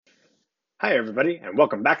Hi, everybody, and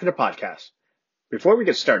welcome back to the podcast. Before we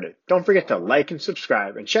get started, don't forget to like and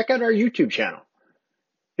subscribe and check out our YouTube channel.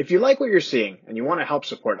 If you like what you're seeing and you want to help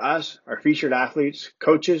support us, our featured athletes,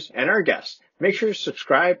 coaches, and our guests, make sure to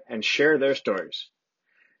subscribe and share their stories.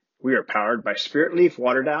 We are powered by Spirit Leaf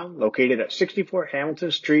Waterdown, located at 64 Hamilton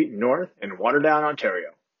Street North in Waterdown, Ontario.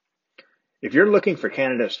 If you're looking for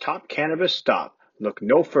Canada's top cannabis stop, look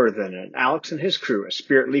no further than Alex and his crew at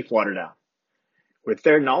Spirit Leaf Waterdown. With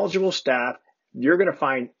their knowledgeable staff, you're going to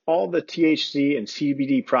find all the THC and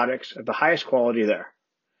CBD products of the highest quality there.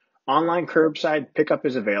 Online curbside pickup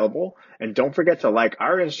is available, and don't forget to like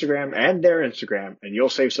our Instagram and their Instagram, and you'll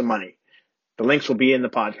save some money. The links will be in the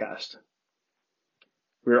podcast.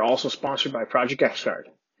 We are also sponsored by Project XGuard.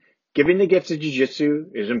 Giving the gift of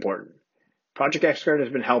Jiu-Jitsu is important. Project XGuard has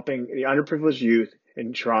been helping the underprivileged youth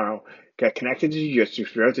in Toronto get connected to Jiu-Jitsu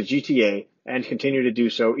throughout the GTA and continue to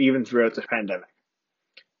do so even throughout the pandemic.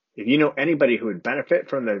 If you know anybody who would benefit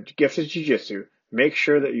from the gift of Jiu-Jitsu, make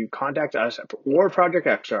sure that you contact us or Project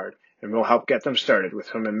XGuard, and we'll help get them started with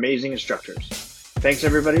some amazing instructors. Thanks,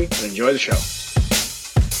 everybody, and enjoy the show.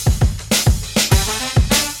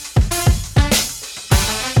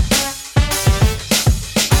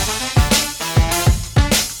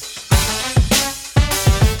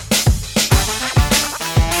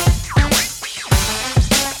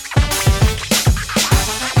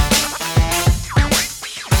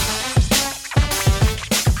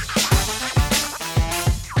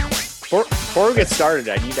 Before we get started,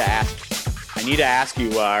 I need to ask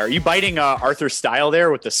you, are you biting Arthur's style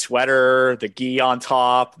there with the sweater, the gi on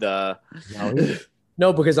top,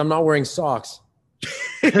 No, because I'm not wearing socks.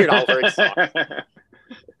 You're not wearing socks.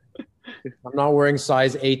 I'm not wearing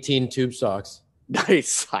size 18 tube socks.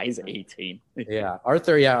 Nice, size 18.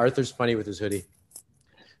 Arthur's funny with his hoodie.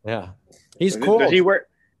 Yeah. He's cool.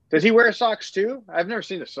 Does he wear socks too? I've never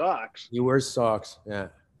seen the socks. He wears socks. Yeah.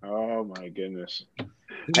 Oh my goodness.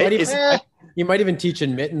 He might even teach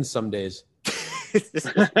in mittens some days. Is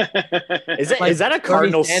that a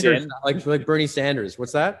cardinal sin? Like Bernie Sanders.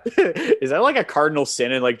 What's that? Is that like a cardinal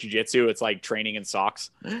sin in like jiu-jitsu? It's like training in socks.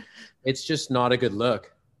 It's just not a good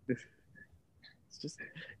look.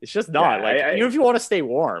 It's just not even if you want to stay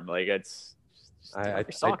warm, like it's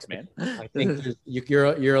socks, man. I think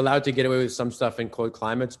you're allowed to get away with some stuff in cold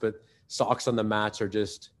climates, but socks on the mats are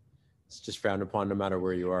just frowned upon no matter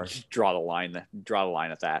where you are. Just draw the line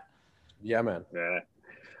at that. Yeah, man. Yeah.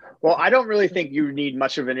 Well, I don't really think you need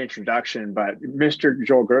much of an introduction, but Mr.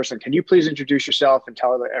 Joel Gerson, can you please introduce yourself and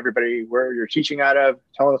tell everybody where you're teaching out of?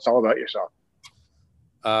 Tell us all about yourself.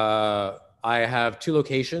 I have two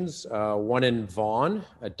locations, one in Vaughan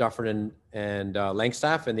at Dufferin and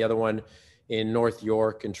Langstaff, and the other one in North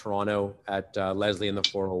York in Toronto at Leslie in the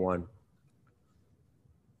 401.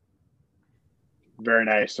 Very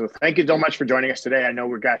nice. So thank you so much for joining us today. I know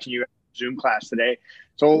we're catching you at Zoom class today.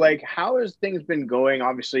 So how has things been going?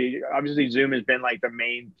 Obviously Zoom has been like the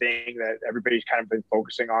main thing that everybody's kind of been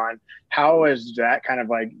focusing on. How has that kind of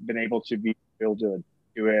been able to be able to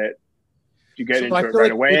do it? Did you get into it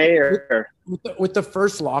right away? With the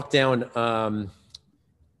first lockdown,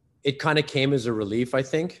 it kind of came as a relief, I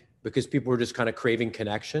think, because people were just kind of craving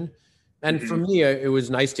connection. And for me, it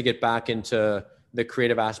was nice to get back into the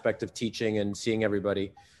creative aspect of teaching and seeing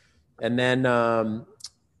everybody. And then,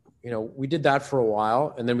 we did that for a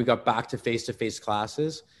while, and then we got back to face-to-face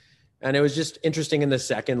classes. And it was just interesting in the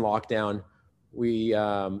second lockdown, we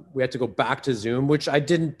had to go back to Zoom, which I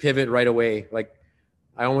didn't pivot right away.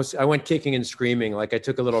 I went kicking and screaming. I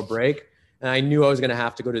took a little break, and I knew I was going to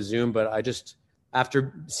have to go to Zoom, but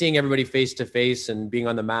after seeing everybody face-to-face and being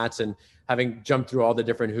on the mats and having jumped through all the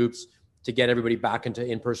different hoops to get everybody back into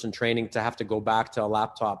in-person training, to have to go back to a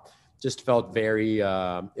laptop just felt very,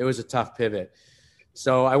 it was a tough pivot.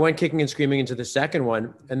 So I went kicking and screaming into the second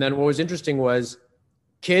one. And then what was interesting was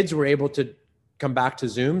kids were able to come back to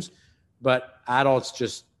Zooms, but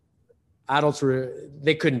adults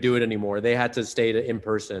they couldn't do it anymore. They had to stay in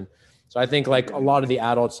person. So I think a lot of the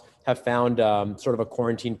adults have found sort of a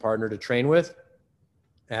quarantine partner to train with.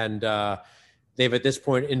 And they've at this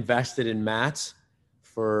point invested in mats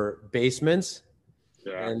for basements,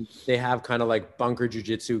 and they have kind of bunker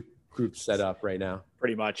jiu-jitsu groups set up right now.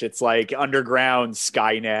 Pretty much, it's like underground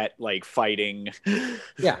Skynet, fighting.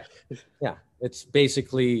 Yeah. It's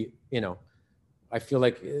basically, I feel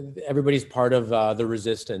like everybody's part of the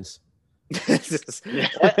resistance.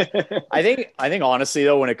 I think honestly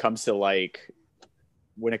though, when it comes to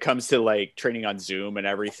training on Zoom and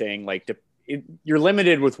everything, you're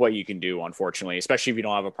limited with what you can do, unfortunately, especially if you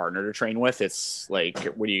don't have a partner to train with. It's what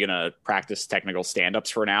are you going to practice technical stand-ups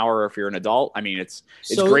for an hour if you're an adult? I mean, it's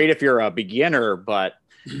great if you're a beginner, but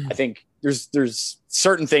I think there's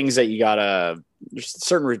certain things that there's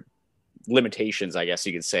certain limitations, I guess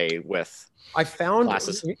you could say, with I found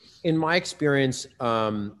classes. In my experience,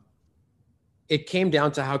 it came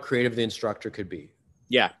down to how creative the instructor could be.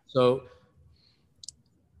 Yeah. So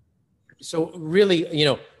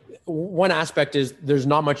really, one aspect is there's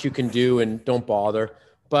not much you can do and don't bother.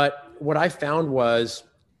 But what I found was,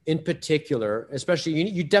 in particular, especially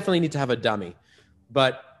you definitely need to have a dummy,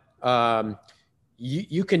 but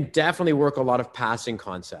you can definitely work a lot of passing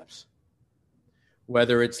concepts,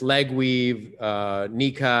 whether it's leg weave,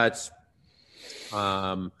 knee cuts.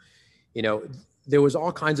 There was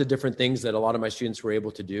all kinds of different things that a lot of my students were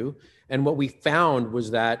able to do. And what we found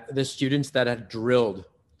was that the students that had drilled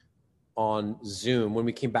on Zoom, when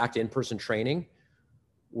we came back to in-person training,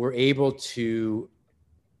 were able to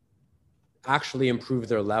actually improve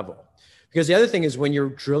their level. Because the other thing is, when you're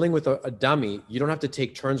drilling with a dummy, you don't have to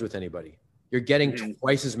take turns with anybody. You're getting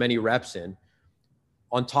twice as many reps in,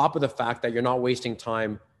 on top of the fact that you're not wasting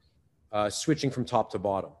time switching from top to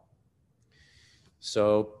bottom.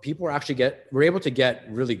 So people were able to get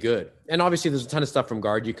really good. And obviously there's a ton of stuff from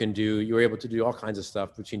guard you can do. You were able to do all kinds of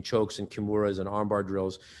stuff between chokes and kimuras and armbar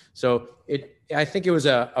drills. So I think it was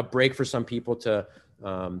a break for some people to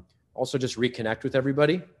also just reconnect with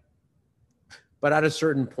everybody. But at a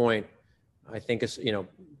certain point, I think it's,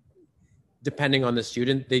 depending on the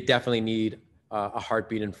student, they definitely need a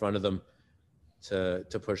heartbeat in front of them to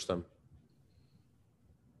push them.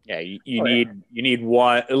 Yeah, you need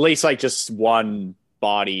one, at least like just one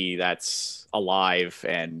body that's alive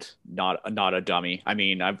and not a dummy. I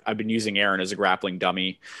mean, I've been using Aaron as a grappling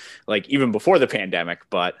dummy, like even before the pandemic,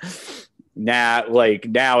 but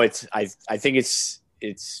now it's I think it's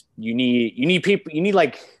you need people, you need,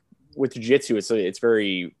 like with jiu-jitsu, it's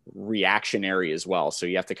very reactionary as well. So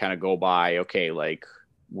you have to kind of go by, okay, like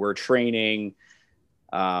we're training,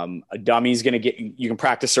 a dummy's going to you can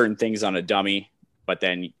practice certain things on a dummy. But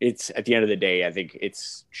then it's, at the end of the day, I think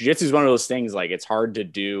jiu-jitsu is one of those things, like it's hard to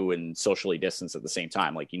do and socially distance at the same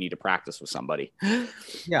time. Like you need to practice with somebody.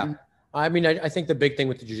 Yeah. I mean, I think the big thing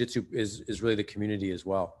with the jiu-jitsu is really the community as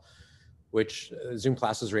well, which Zoom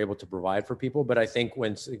classes are able to provide for people. But I think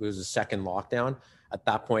when it was a second lockdown, at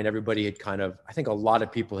that point, everybody had I think a lot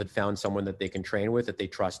of people had found someone that they can train with, that they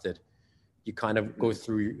trusted. You kind of go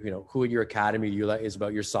through, who at your academy is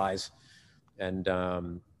about your size. And,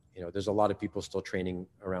 there's a lot of people still training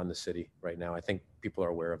around the city right now. I think people are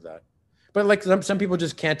aware of that. But like some people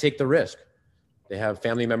just can't take the risk. They have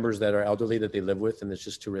family members that are elderly that they live with, and it's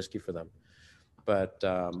just too risky for them. But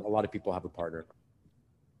a lot of people have a partner.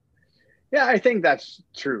 Yeah, I think that's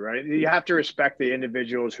true, right? You have to respect the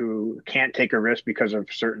individuals who can't take a risk because of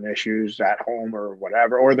certain issues at home or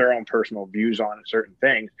whatever, or their own personal views on certain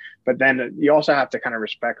things. But then you also have to kind of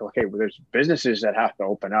respect, okay, well, there's businesses that have to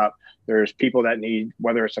open up. There's people that need,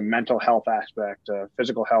 whether it's a mental health aspect, a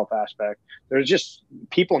physical health aspect, there's just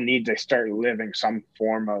people need to start living some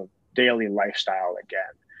form of daily lifestyle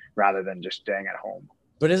again, rather than just staying at home.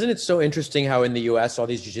 But isn't it so interesting how in the US, all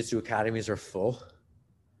these jiu-jitsu academies are full?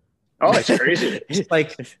 Oh, it's crazy.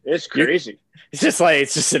 It's crazy.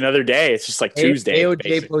 It's just another day. It's just like Tuesday. AOJ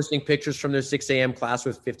basically posting pictures from their 6 a.m. class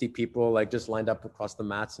with 50 people like just lined up across the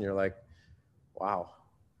mats. And you're like, wow.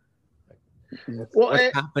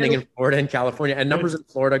 What's happening in Florida and California? And numbers in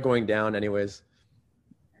Florida going down anyways.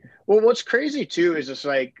 Well, what's crazy too is it's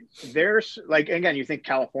like there's like, again, you think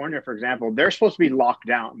California, for example, they're supposed to be locked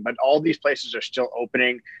down, but all these places are still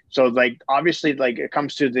opening. So like, obviously, like it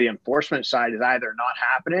comes to the enforcement side is either not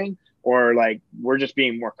happening or like we're just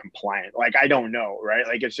being more compliant. Like, I don't know, right?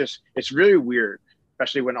 Like it's really weird,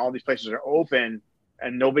 especially when all these places are open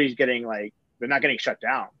and nobody's getting they're not getting shut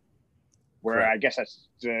down. Where right. I guess that's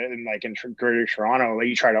in Greater Toronto, like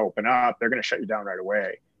you try to open up, they're going to shut you down right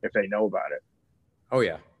away if they know about it. Oh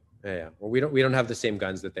yeah. Yeah. Well, we don't have the same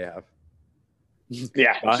guns that they have.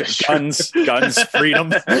 Yeah. Guns,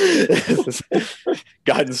 freedom,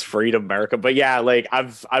 guns, freedom, America. But yeah, like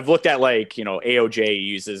I've looked at AOJ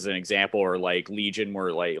uses an example, or like Legion,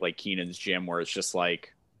 where like Keenan's gym, where it's just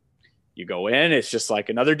like you go in, it's just like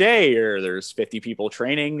another day, or there's 50 people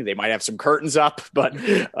training. They might have some curtains up, but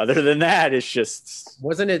other than that, it's just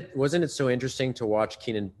wasn't it so interesting to watch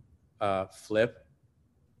Keenan flip?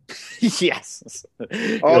 Yes.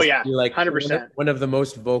 Oh yeah. Like 100%. One of the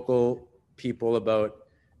most vocal people about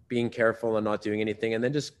being careful and not doing anything, and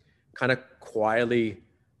then just kind of quietly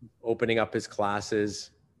opening up his classes,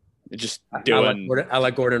 just doing I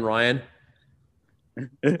like Gordon Ryan.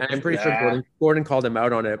 And I'm pretty sure Gordon called him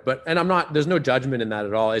out on it, there's no judgment in that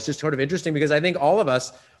at all. It's just sort of interesting because I think all of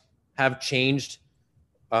us have changed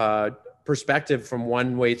perspective from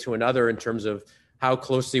one way to another in terms of how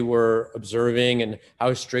closely we're observing and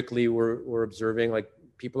how strictly we're observing. Like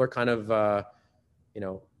people are kind of,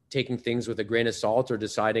 taking things with a grain of salt or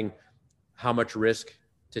deciding how much risk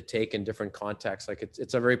to take in different contexts. Like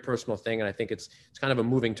it's a very personal thing. And I think it's kind of a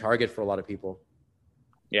moving target for a lot of people.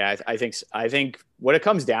 Yeah, I think what it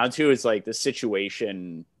comes down to is like the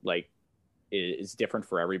situation like is different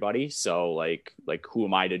for everybody. So like who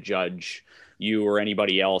am I to judge you or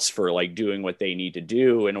anybody else for like doing what they need to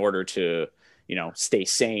do in order to, stay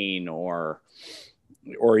sane or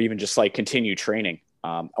even just like continue training.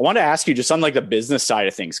 I want to ask you just on like the business side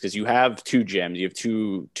of things, because you have two gyms, you have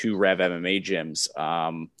two Rev MMA gyms.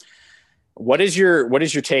 What is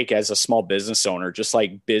your take as a small business owner, just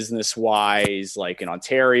like business wise, like in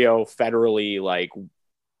Ontario, federally, like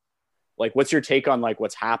what's your take on like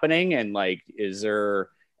what's happening, and like is there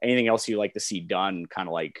anything else you like to see done, kind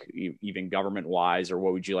of like even government wise, or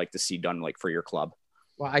what would you like to see done like for your club?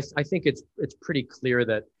 Well, I think it's pretty clear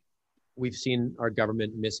that we've seen our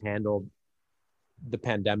government mishandle the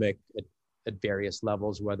pandemic at various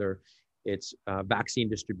levels, whether it's vaccine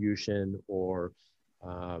distribution or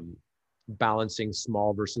balancing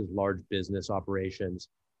small versus large business operations.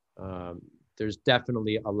 There's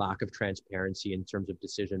definitely a lack of transparency in terms of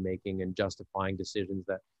decision making and justifying decisions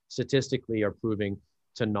that statistically are proving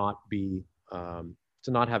to not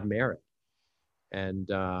have merit.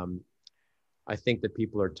 And I think that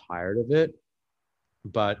people are tired of it,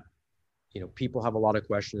 but people have a lot of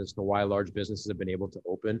questions as to why large businesses have been able to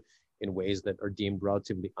open in ways that are deemed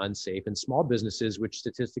relatively unsafe, and small businesses, which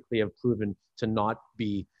statistically have proven to not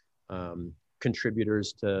be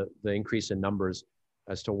contributors to the increase in numbers,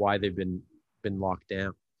 as to why they've been locked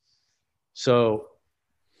down. So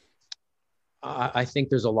I think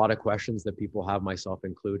there's a lot of questions that people have, myself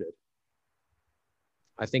included.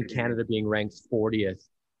 I think Canada being ranked 40th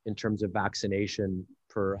in terms of vaccination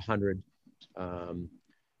per 100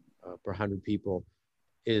 people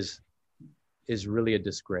is really a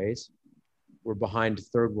disgrace. We're behind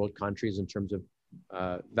third world countries in terms of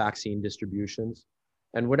vaccine distributions.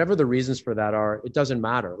 And whatever the reasons for that are, it doesn't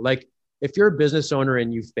matter. Like if you're a business owner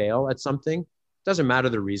and you fail at something, it doesn't matter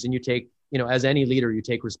the reason. You take, as any leader, you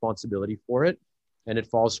take responsibility for it, and it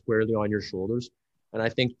falls squarely on your shoulders. And I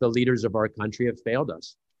think the leaders of our country have failed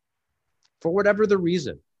us. For whatever the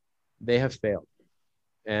reason, they have failed.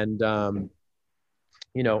 And,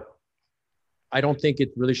 I don't think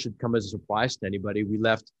it really should come as a surprise to anybody. We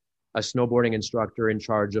left a snowboarding instructor in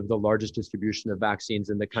charge of the largest distribution of vaccines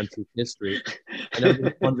in the country's history. And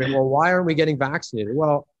everyone's wondering, well, why aren't we getting vaccinated?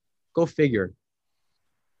 Well, go figure.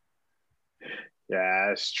 Yeah,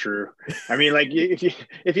 that's true. I mean, like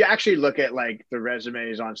if you actually look at like the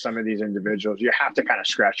resumes on some of these individuals, you have to kind of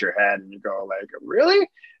scratch your head and you go like, really?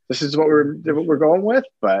 This is what we're going with?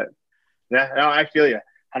 But yeah, no, I feel you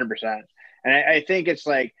 100%. And I think it's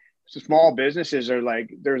like, so small businesses are like,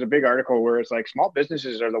 there's a big article where it's like small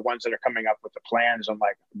businesses are the ones that are coming up with the plans on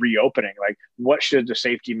like reopening, like what should the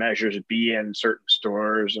safety measures be in certain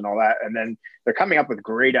stores and all that. And then they're coming up with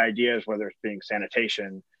great ideas, whether it's being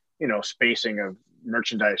sanitation, spacing of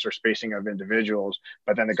merchandise or spacing of individuals,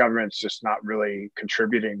 but then the government's just not really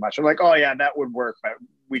contributing much. I'm like, oh yeah, that would work, but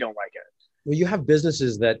we don't like it. Well, you have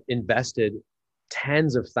businesses that invested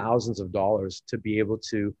tens of thousands of dollars to be able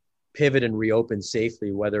to pivot and reopen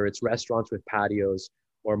safely, whether it's restaurants with patios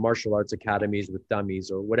or martial arts academies with dummies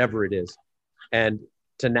or whatever it is. And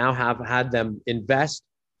to now have had them invest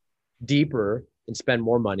deeper and spend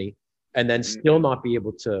more money and then still not be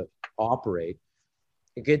able to operate,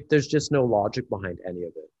 there's just no logic behind any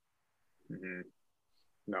of it. Mm-hmm.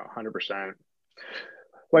 No, 100%.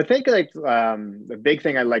 Well, I think like the big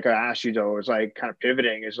thing I'd like to ask you though is like kind of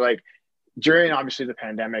pivoting is like, during obviously the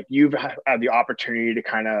pandemic, you've had the opportunity to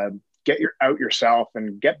kind of get out yourself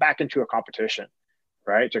and get back into a competition,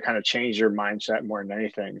 right? To kind of change your mindset more than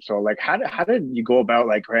anything. So like, how did you go about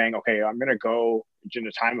like saying, okay, I'm going to go in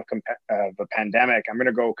a time of a pandemic, I'm going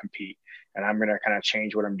to go compete and I'm going to kind of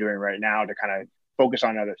change what I'm doing right now to kind of focus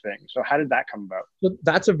on other things. So how did that come about? So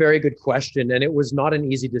that's a very good question. And it was not an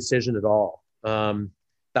easy decision at all.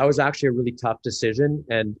 That was actually a really tough decision.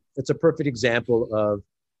 And it's a perfect example of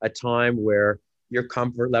a time where your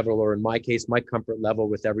comfort level, or in my case, my comfort level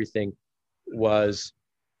with everything was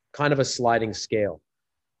kind of a sliding scale.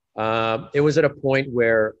 It was at a point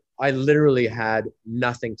where I literally had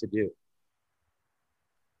nothing to do.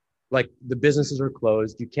 Like the businesses are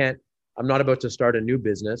closed. I'm not about to start a new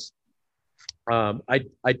business. I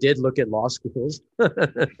did look at law schools,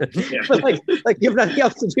 but like you have nothing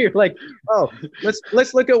else to do. You're like, oh,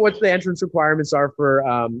 let's look at what the entrance requirements are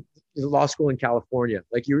for law school in California.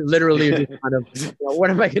 Like you literally just kind of, what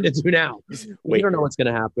am I going to do now? We don't know what's going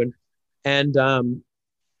to happen. And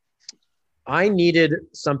I needed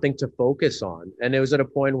something to focus on. And it was at a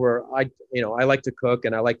point where I like to cook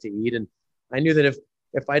and I like to eat. And I knew that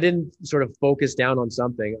if I didn't sort of focus down on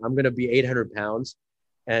something, I'm going to be 800 pounds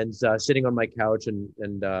and sitting on my couch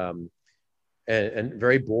and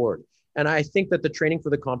very bored. And I think that the training for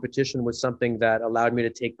the competition was something that allowed me to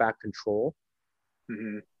take back control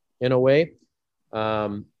in a way.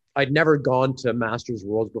 I'd never gone to Masters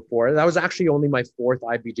Worlds before. That was actually only my fourth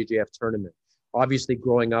IBJJF tournament. Obviously,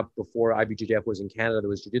 growing up before IBJJF was in Canada, there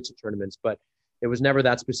was jiu-jitsu tournaments, but it was never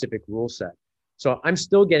that specific rule set. So I'm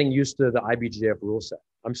still getting used to the IBJJF rule set.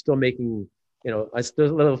 I'm still making, still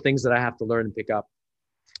little things that I have to learn and pick up.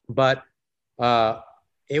 But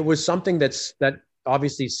it was something that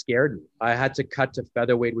obviously scared me. I had to cut to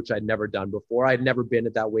featherweight, which I'd never done before. I'd never been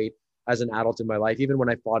at that weight as an adult in my life. Even when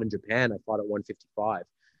I fought in Japan, I fought at 155.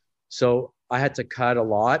 So I had to cut a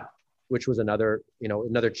lot, which was another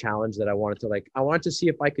challenge that I wanted to see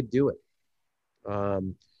if I could do it.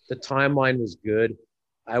 The timeline was good.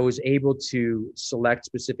 I was able to select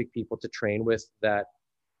specific people to train with that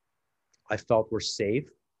I felt were safe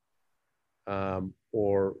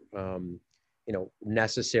or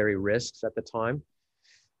necessary risks at the time.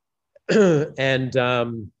 And,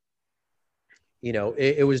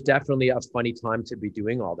 it was definitely a funny time to be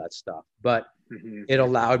doing all that stuff, but it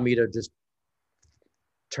allowed me to just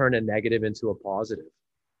turn a negative into a positive.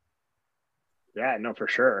 Yeah, no, for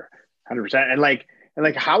sure. 100%.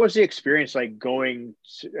 And how was the experience like going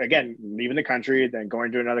again, leaving the country, then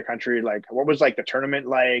going to another country? Like, what was like the tournament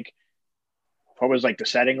like? What was like the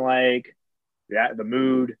setting like? Yeah, the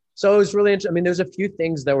mood. So it was really interesting. I mean, there's a few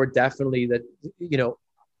things that were definitely that,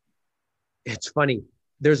 it's funny.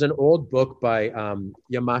 There's an old book by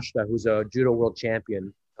Yamashita, who's a judo world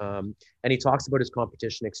champion. And he talks about his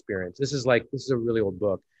competition experience. This is a really old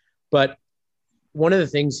book. But one of the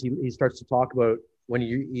things he starts to talk about when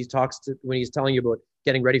he's telling you about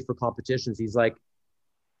getting ready for competitions, he's like,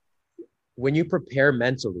 when you prepare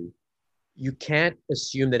mentally, you can't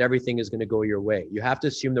assume that everything is going to go your way. You have to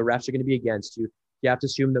assume the refs are going to be against you. You have to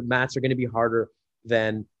assume that mats are going to be harder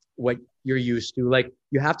than what you're used to. Like,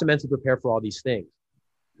 you have to mentally prepare for all these things.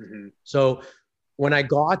 So when I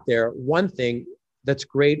got there, one thing that's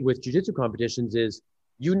great with jiu-jitsu competitions is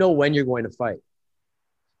when you're going to fight.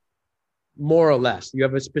 More or less. You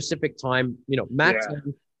have a specific time, max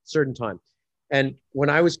certain time. And when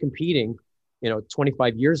I was competing,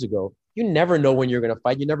 25 years ago, you never know when you're going to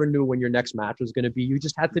fight. You never knew when your next match was going to be. You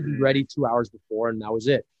just had to be ready 2 hours before, and that was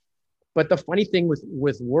it. But the funny thing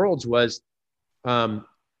with Worlds was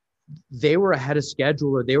they were ahead of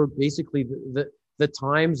schedule, or they were basically the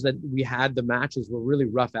times that we had the matches were really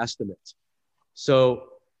rough estimates. So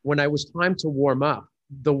when I was time to warm up,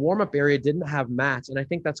 the warm-up area didn't have mats, and I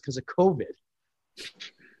think that's because of COVID.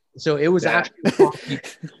 So it was actually,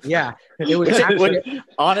 it was actually.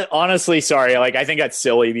 Honestly, sorry. Like, I think that's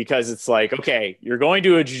silly because it's like, okay, you're going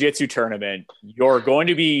to a jiu-jitsu tournament. You're going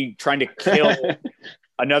to be trying to kill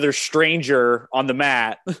another stranger on the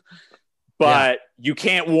mat, but you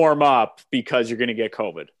can't warm up because you're going to get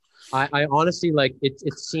COVID. I honestly,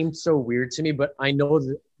 it seemed so weird to me, but I know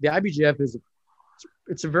that the IBJJF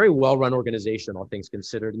it's a very well-run organization, all things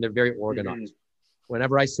considered, and they're very organized.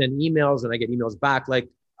 Whenever I send emails and I get emails back, like,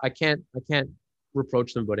 I can't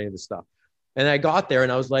reproach them about any of this stuff. And I got there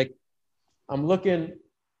and I was like, I'm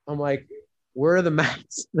like, where are the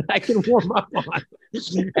mats that I can warm up on?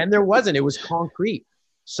 And there wasn't. It was concrete.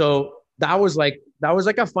 So that was like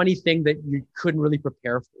a funny thing that you couldn't really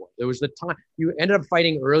prepare for. There was the time you ended up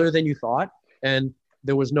fighting earlier than you thought, and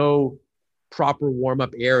there was no proper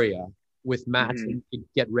warm-up area with mats that you could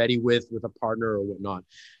get ready with a partner or whatnot.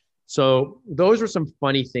 So those were some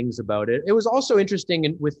funny things about it. It was also interesting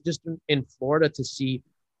in Florida to see.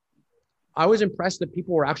 I was impressed that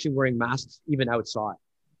people were actually wearing masks even outside.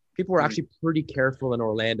 People were actually pretty careful in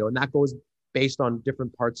Orlando, and that goes based on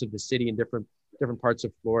different parts of the city and different parts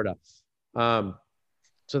of Florida.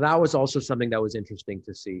 So that was also something that was interesting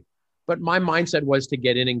to see. But my mindset was to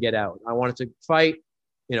get in and get out. I wanted to fight,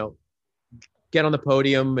 get on the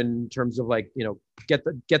podium in terms of get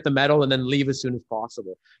the medal and then leave as soon as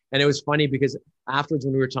possible. And it was funny because afterwards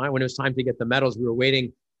when it was time to get the medals, we were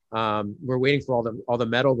waiting for all the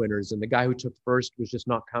medal winners, and the guy who took first was just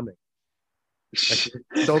not coming.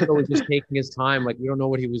 Soka was just taking his time. Like, we don't know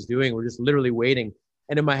what he was doing. We're just literally waiting.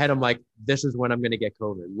 And in my head, I'm like, this is when I'm going to get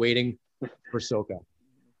COVID, waiting for Soka.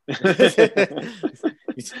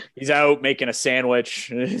 He's out making a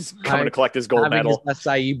sandwich. He's coming to collect his gold medal. His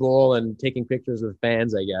acai bowl and taking pictures with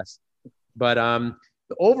fans, I guess. But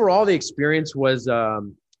overall, the experience was, for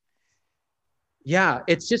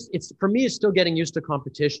me, it's still getting used to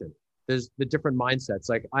competition. there's the different mindsets.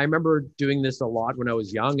 Like I remember doing this a lot when I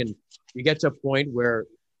was young, and you get to a point where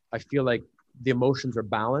I feel like the emotions are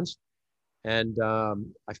balanced. And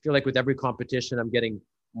I feel like with every competition, I'm getting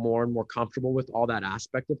more and more comfortable with all that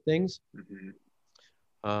aspect of things.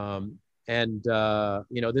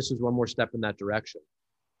 This is one more step in that direction.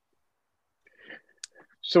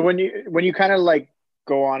 So when you kind of like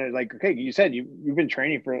go on it, like, okay, you said you've been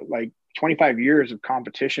training for like 25 years of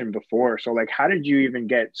competition before. So like, how did you even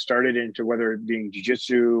get started into whether it being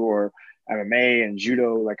jiu-jitsu or MMA and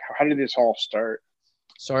judo? Like, how did this all start?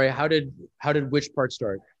 Sorry, how did which part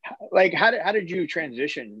start? Like, how did you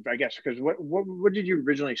transition? I guess because what did you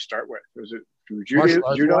originally start with? Was it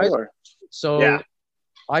judo or? So yeah.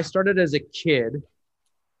 I started as a kid,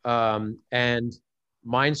 and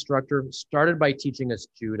my instructor started by teaching us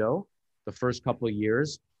judo the first couple of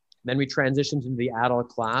years. Then we transitioned into the adult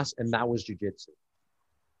class, and that was jiu-jitsu.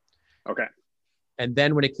 Okay. And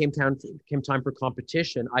then when it came time for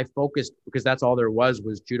competition, I focused, because that's all there was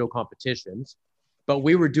judo competitions. But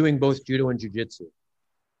we were doing both judo and jiu-jitsu.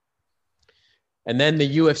 And then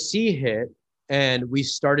the UFC hit, and we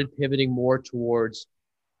started pivoting more towards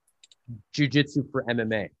jiu-jitsu for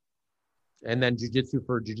MMA, and then jiu-jitsu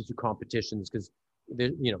for jiu-jitsu competitions, because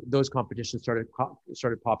those competitions started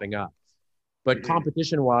popping up. But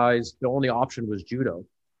competition-wise, the only option was judo.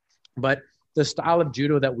 But the style of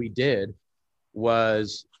judo that we did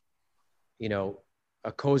was,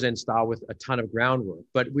 a Kozen style with a ton of groundwork.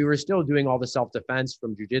 But we were still doing all the self-defense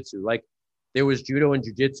from jiu-jitsu. Like there was judo and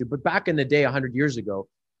jiu-jitsu. But back in the day, 100 years ago,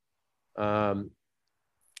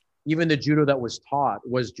 even the judo that was taught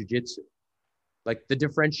was jiu-jitsu. Like the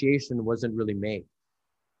differentiation wasn't really made,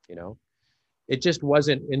 It just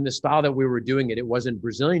wasn't in the style that we were doing it. It wasn't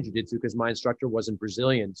Brazilian jiu-jitsu because my instructor wasn't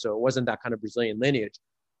Brazilian. So it wasn't that kind of Brazilian lineage.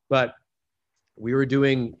 But we were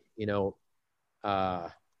doing, we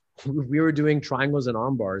were doing triangles and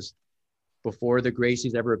arm bars before the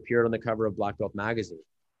Gracies ever appeared on the cover of Black Belt magazine.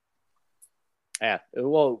 Yeah.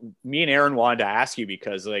 Well, me and Aaron wanted to ask you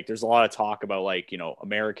because like there's a lot of talk about like,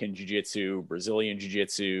 American jiu-jitsu, Brazilian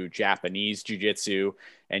jiu-jitsu, Japanese jiu-jitsu,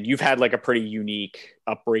 and you've had like a pretty unique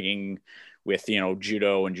upbringing with,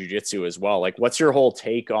 judo and jiu-jitsu as well. Like what's your whole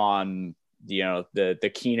take on,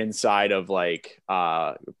 the Keenan side of like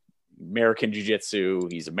American jiu-jitsu?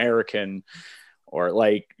 He's American. Or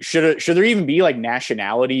like, should there even be like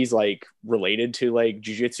nationalities like related to like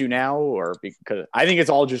jiu-jitsu now? Or because I think it's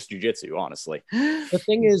all just jiu-jitsu, honestly. The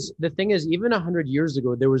thing is, even 100 years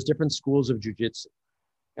ago, there was different schools of jiu-jitsu,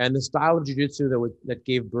 and the style of jiu-jitsu that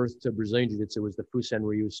gave birth to Brazilian jiu-jitsu was the Fusen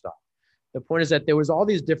Ryu style. The point is that there was all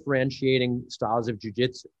these differentiating styles of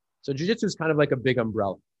jiu-jitsu. So jiu-jitsu is kind of like a big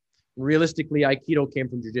umbrella. Realistically, Aikido came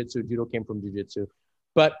from jiu-jitsu, judo came from jiu-jitsu.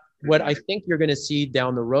 But what I think you're going to see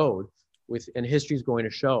down the road, and history is going to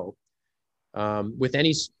show, with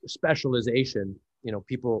any specialization,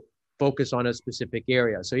 people focus on a specific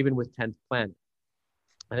area. So even with 10th Planet,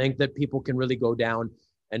 I think that people can really go down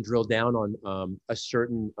and drill down on a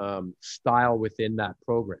certain style within that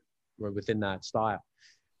program or within that style.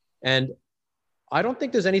 And I don't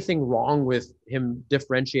think there's anything wrong with him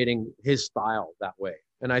differentiating his style that way.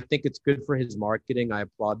 And I think it's good for his marketing. I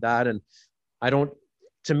applaud that. And I don't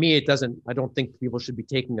think people should be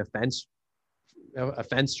taking offense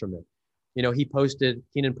from it.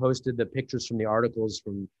 Keenan posted the pictures from the articles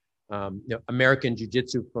from American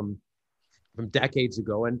Jiu-Jitsu from decades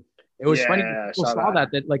ago, and it was funny. People saw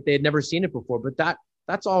that like they had never seen it before, but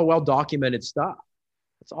that's all well documented stuff.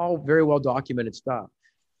 It's all very well documented stuff.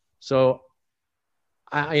 So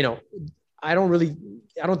I don't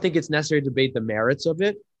think it's necessary to debate the merits of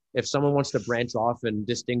it. If someone wants to branch off and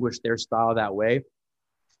distinguish their style that way,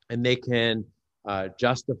 and they can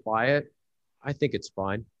justify it, I think it's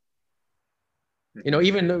fine.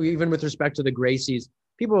 Even with respect to the Gracies,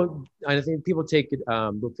 I think people take it,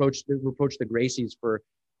 reproach the Gracies for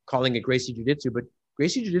calling it Gracie Jiu-Jitsu, but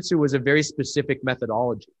Gracie Jiu-Jitsu was a very specific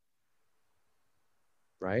methodology,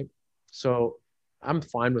 right? So I'm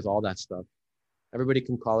fine with all that stuff. Everybody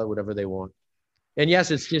can call it whatever they want. And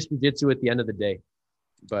yes, it's just Jiu-Jitsu at the end of the day.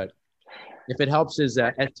 But if it helps his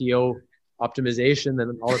SEO optimization,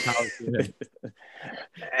 then all the power to him.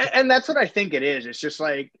 And that's what I think it is. It's just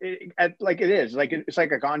like it is. Like it's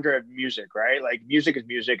like a genre of music, right? Like music is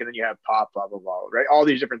music, and then you have pop, blah blah blah, right? All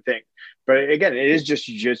these different things. But again, it is just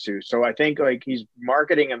jiu-jitsu. So I think like he's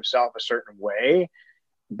marketing himself a certain way.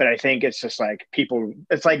 But I think it's just like people.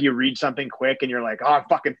 It's like you read something quick, and you're like, "Oh,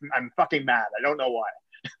 I'm fucking mad. I don't know why."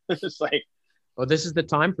 It's like, well, this is the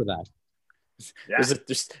time for that. Yeah.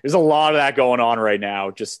 There's a lot of that going on right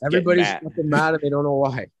now. Just everybody's fucking mad and they don't know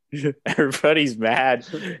why. Everybody's mad.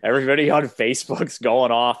 Everybody on Facebook's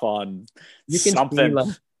going off on You can something. see,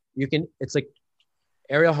 like, it's like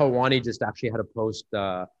Ariel Hawani just actually had a post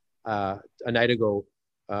a night ago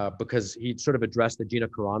because he sort of addressed the Gina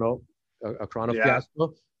Carano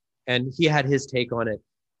fiasco, and he had his take on it.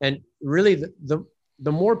 And really,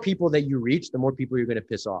 the more people that you reach, the more people you're going to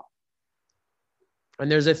piss off.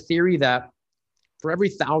 And there's a theory that for every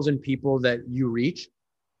 1,000 people that you reach,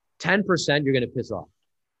 10% you're going to piss off.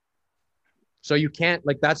 So you can't,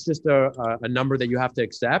 like, that's just a number that you have to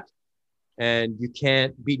accept, and you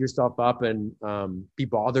can't beat yourself up and be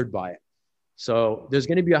bothered by it. So there's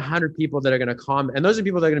going to be 100 people that are going to comment, and those are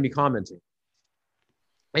people that are going to be commenting.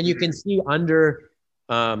 And you can see under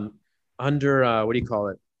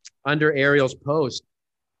under Ariel's post,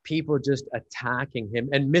 people just attacking him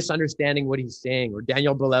and misunderstanding what he's saying. Or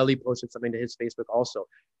Daniel Bolelli posted something to his Facebook also,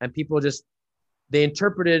 and people they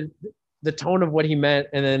interpreted the tone of what he meant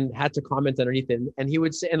and then had to comment underneath it. And he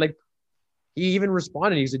would say, and like, he even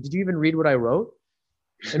responded. He said, "Did you even read what I wrote?"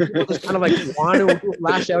 And people just kind of like want to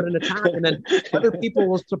lash out and attack. And then other people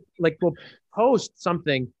will post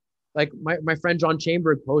something. Like my friend John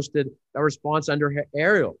Chamberg posted a response under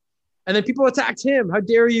Ariel. And then people attacked him. How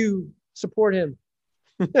dare you support him?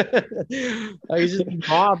 He's just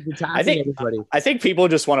mobbed attacking everybody. I think people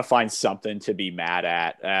just want to find something to be mad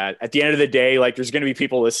at. At the end of the day, like, there's going to be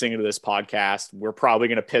people listening to this podcast. We're probably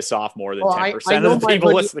going to piss off more than 10% of the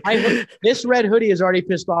people listening. This red hoodie has already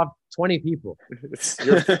pissed off 20 people.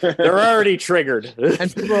 They're already triggered.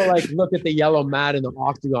 And people are like, look at the yellow mat in the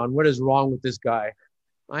octagon. What is wrong with this guy?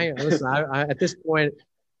 Listen, at this point,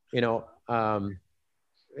 you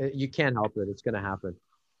can't help it. It's going to happen.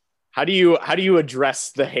 How do you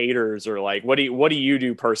address the haters, or like, what do you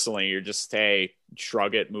do personally? You're just, hey,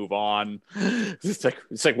 shrug it, move on. It's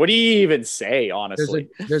like, what do you even say, honestly?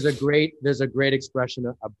 There's a great expression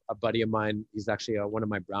a buddy of mine, he's actually one of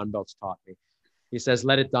my brown belts, taught me. He says,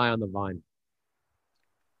 let it die on the vine.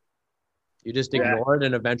 You just ignore it,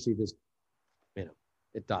 and eventually just,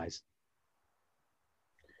 it dies.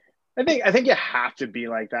 I think you have to be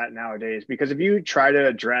like that nowadays, because if you try to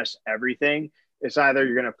address everything, it's either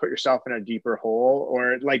you're going to put yourself in a deeper hole,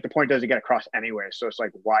 or like the point doesn't get across anyway. So it's like,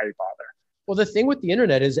 why bother? Well, the thing with the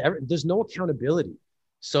internet is there's no accountability.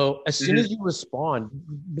 So as soon as you respond,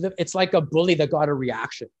 it's like a bully that got a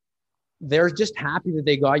reaction. They're just happy that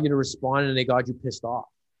they got you to respond and they got you pissed off.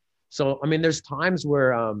 So, I mean, there's times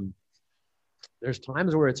where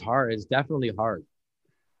it's hard. It's definitely hard.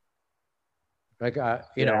 Like, I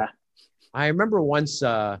remember once,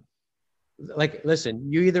 like,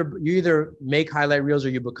 listen, you either make highlight reels or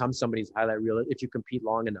you become somebody's highlight reel if you compete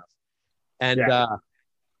long enough. And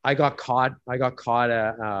I got caught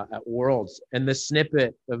at Worlds, and the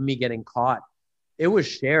snippet of me getting caught, it was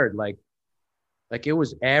shared like it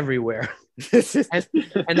was everywhere.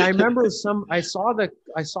 and I remember I saw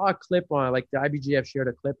a clip on, like, the IBJF shared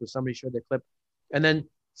a clip, or somebody shared the clip, and then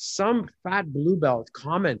some fat blue belt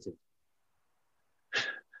commented.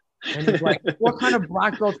 And he's like, what kind of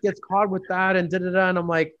black belt gets caught with that? And da-da-da. And I'm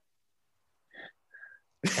like,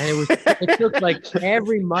 and it took like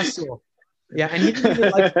every muscle. Yeah. And he didn't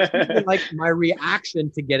even like my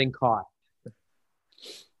reaction to getting caught.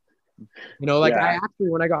 I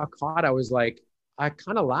actually, when I got caught, I was like, I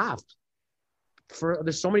kind of laughed.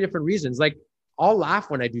 There's so many different reasons. Like, I'll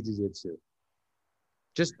laugh when I do jiu-jitsu.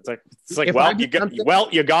 Just it's like you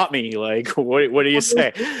got me. Like, what do you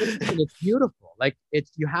say? It's beautiful. Like,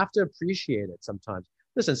 you have to appreciate it sometimes.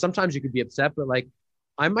 Listen, sometimes you could be upset, but like,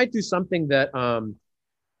 I might do something that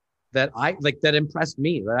that impressed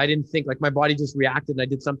me, that I didn't think, like, my body just reacted and I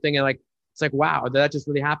did something, and like, it's like, wow, that just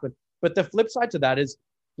really happened. But the flip side to that is,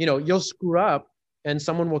 you'll screw up and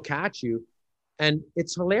someone will catch you, and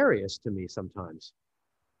it's hilarious to me sometimes.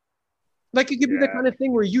 Like, it could be the kind of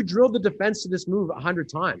thing where you drilled the defense to this move 100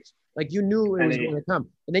 times. Like, you knew it was going to come,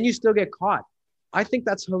 and then you still get caught. I think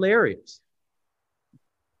that's hilarious.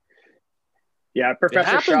 Yeah,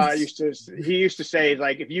 Professor Shaw used to say,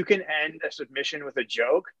 like, if you can end a submission with a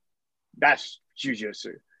joke, that's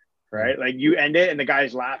jiu-jitsu, right? Like, you end it and the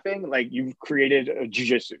guy's laughing, like, you've created a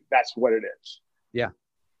jiu-jitsu. That's what it is. Yeah.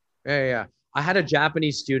 I had a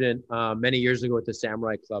Japanese student many years ago at the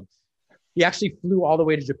Samurai Club. He actually flew all the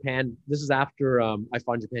way to Japan. This is after I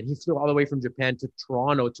fought in Japan. He flew all the way from Japan to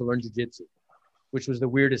Toronto to learn jiu-jitsu, which was the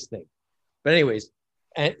weirdest thing. But anyways,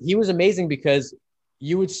 and he was amazing because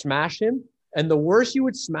you would smash him, and the worse you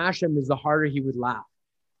would smash him is the harder he would laugh.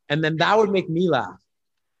 And then that would make me laugh.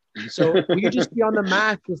 So we could just be on the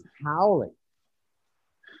mat just howling.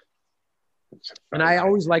 And I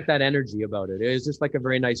always like that energy about it. It was just like a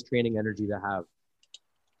very nice training energy to have.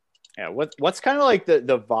 Yeah, what's kind of like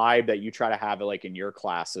the vibe that you try to have it like in your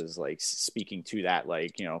classes, like speaking to that,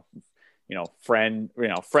 like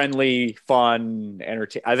friendly, fun,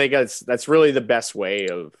 entertain. I think that's really the best way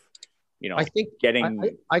of I think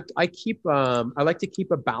getting. I keep I like to keep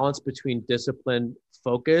a balance between discipline,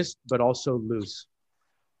 focused, but also loose.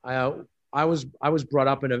 I I was brought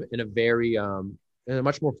up in a very in a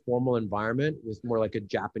much more formal environment with more like a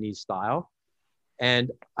Japanese style, and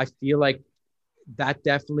I feel like that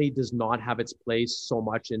definitely does not have its place so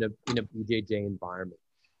much in a BJJ environment.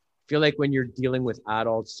 I feel like when you're dealing with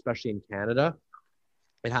adults, especially in Canada,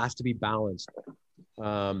 it has to be balanced.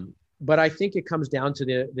 But I think it comes down to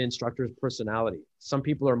the instructor's personality. Some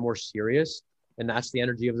people are more serious, and that's the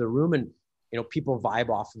energy of the room, and people vibe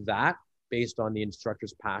off of that based on the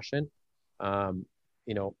instructor's passion. Um,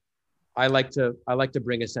 you know, I like to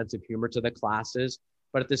bring a sense of humor to the classes,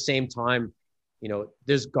 but at the same time,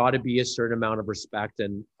 there's got to be a certain amount of respect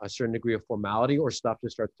and a certain degree of formality, or stuff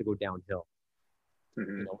just starts to go downhill.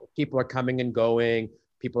 Mm-hmm. People are coming and going,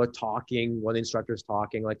 people are talking while the instructor is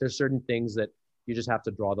talking. Like, there's certain things that you just have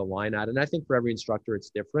to draw the line at. And I think for every instructor, it's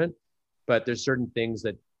different, but there's certain things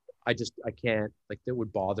that I can't, like, that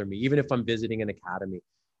would bother me. Even if I'm visiting an academy,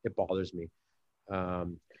 it bothers me.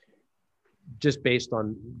 Just based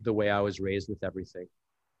on the way I was raised with everything.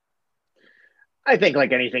 I think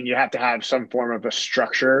like anything, you have to have some form of a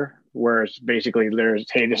structure where it's basically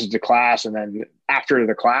hey, this is the class. And then after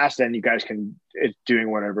the class, then you guys can, it's doing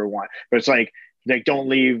whatever you want. But it's like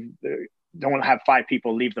don't have 5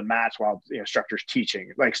 people leave the mats while the instructor's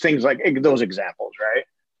teaching, like things like those examples, right?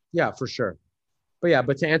 Yeah, for sure.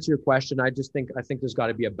 But to answer your question, I think there's got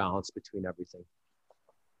to be a balance between everything.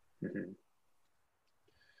 Mm-hmm.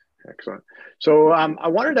 Excellent. So I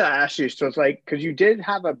wanted to ask you, so it's like, because you did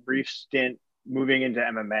have a brief stint moving into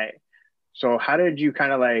MMA. So how did you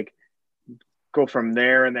kind of like go from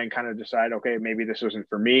there and then kind of decide, okay, maybe this wasn't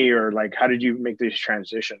for me, or like, how did you make these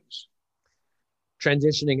transitions?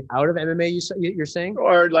 Transitioning out of MMA, you're saying?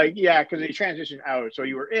 Or like, yeah, because you transitioned out. So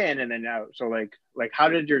you were in and then out. So like how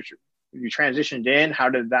did you transitioned in? How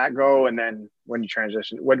did that go? And then when you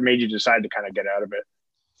transitioned, what made you decide to kind of get out of it?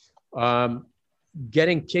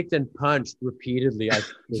 Getting kicked and punched repeatedly. That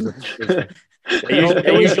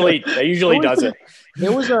usually does it.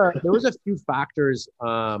 There was a few factors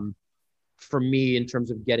for me in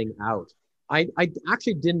terms of getting out. I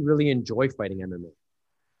actually didn't really enjoy fighting MMA.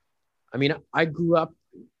 I mean, I grew up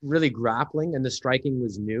really grappling, and the striking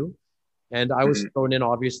was new, and I was thrown in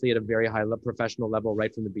obviously at a very high professional level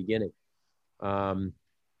right from the beginning. And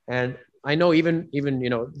I know even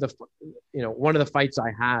one of the fights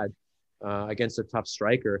I had against a tough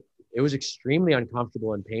striker, it was extremely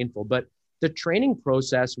uncomfortable and painful, but the training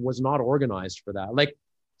process was not organized for that. Like,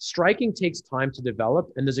 striking takes time to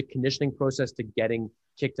develop, and there's a conditioning process to getting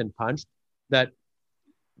kicked and punched that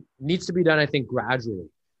needs to be done, I think, gradually.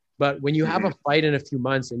 But when you have a fight in a few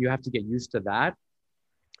months and you have to get used to that,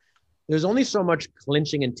 there's only so much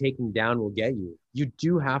clinching and taking down will get you. You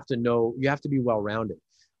do have to know, you have to be well-rounded.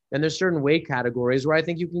 And there's certain weight categories where I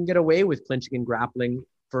think you can get away with clinching and grappling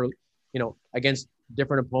for, against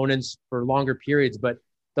different opponents for longer periods. But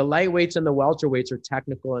the lightweights and the welterweights are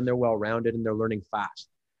technical, and they're well-rounded, and they're learning fast.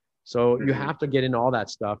 So you have to get in all that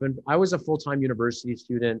stuff. And I was a full-time university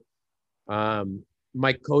student.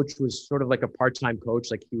 My coach was sort of like a part-time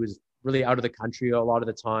coach. Like, he was really out of the country a lot of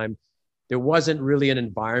the time. There wasn't really an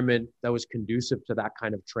environment that was conducive to that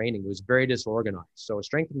kind of training. It was very disorganized. So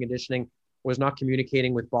strength and conditioning was not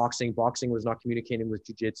communicating with boxing. Boxing was not communicating with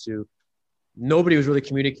jiu-jitsu. Nobody was really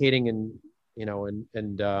communicating and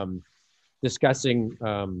discussing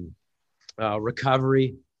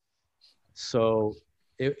recovery. So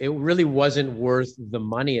it really wasn't worth the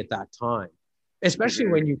money at that time, especially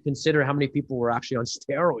when you consider how many people were actually on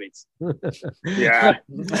steroids. Yeah.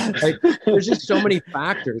 Like, there's just so many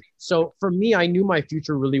factors. So for me, I knew my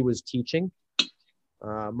future really was teaching.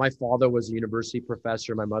 My father was a university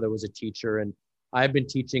professor. My mother was a teacher. And I've been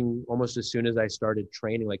teaching almost as soon as I started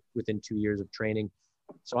training, like within 2 years of training.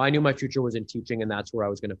 So I knew my future was in teaching, and that's where I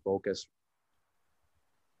was going to focus.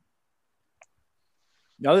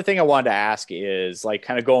 Another thing I wanted to ask is, like,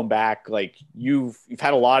 kind of going back, like, you've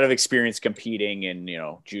had a lot of experience competing in,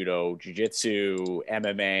 judo, jiu-jitsu,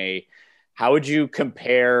 MMA. How would you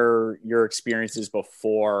compare your experiences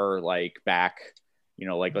before, like, back,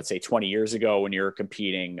 like, let's say 20 years ago when you were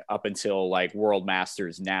competing up until like World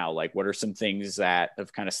Masters now? Like, what are some things that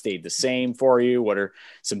have kind of stayed the same for you? What are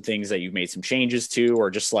some things that you've made some changes to, or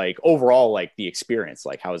just like overall, like the experience,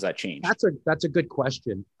 like how has that changed? That's a good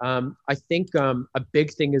question. I think a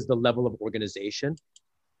big thing is the level of organization.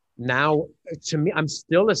 now, to me, I'm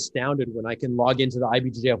still astounded when I can log into the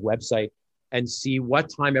IBJJF website and see what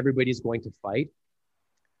time everybody's going to fight.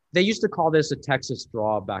 They used to call this a Texas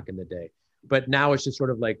draw back in the day, but now it's just sort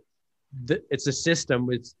of like it's a system.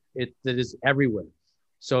 That is everywhere.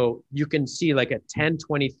 So you can see like at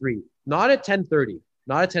 10:23, not at 10:30,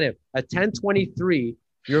 not at 10 a.m. At 10:23,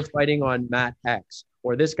 you're fighting on mat X,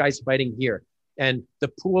 or this guy's fighting here, and the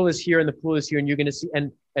pool is here and the pool is here, and you're going to see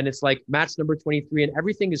and it's like match number 23, and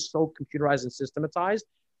everything is so computerized and systematized.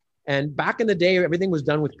 And back in the day, everything was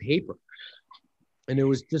done with paper, and it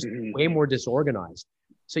was just way more disorganized.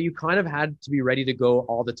 So you kind of had to be ready to go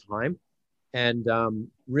all the time, and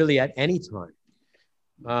really at any time.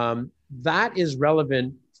 That is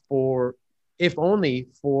relevant for, if only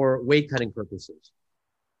for weight cutting purposes.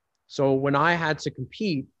 So when I had to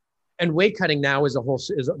compete, and weight cutting now that's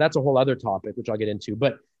a whole other topic, which I'll get into.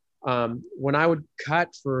 But when I would cut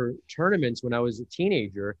for tournaments when I was a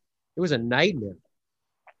teenager, it was a nightmare.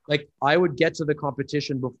 Like I would get to the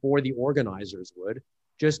competition before the organizers would,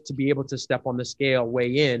 just to be able to step on the scale,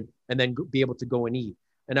 weigh in, and then be able to go and eat.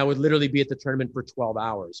 And I would literally be at the tournament for 12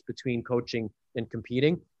 hours between coaching and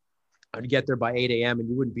competing. I'd get there by 8 a.m. and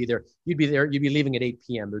you wouldn't be there. You'd be leaving at 8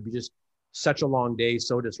 p.m. It would be just such a long day,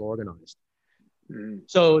 so disorganized.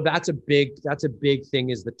 So that's a big thing,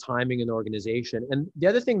 is the timing and the organization. And the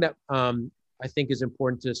other thing that I think is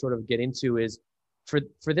important to sort of get into is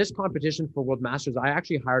for this competition for World Masters, I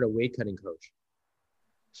actually hired a weight cutting coach.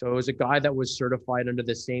 So it was a guy that was certified under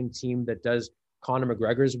the same team that does Conor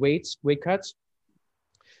McGregor's weight cuts.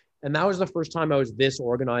 And that was the first time I was this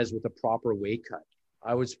organized with a proper weight cut.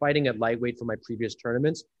 I was fighting at lightweight for my previous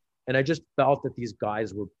tournaments, and I just felt that these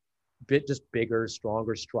guys were a bit just bigger,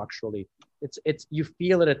 stronger structurally. It's you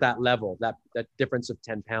feel it at that level, that difference of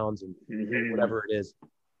 10 pounds and whatever it is.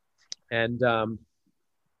 And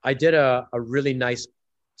I did a really nice,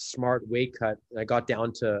 smart weight cut, and I got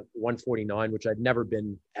down to 149, which I'd never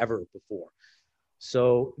been ever before.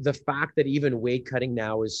 So the fact that even weight cutting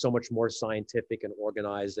now is so much more scientific and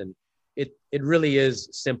organized, and it really is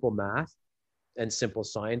simple math and simple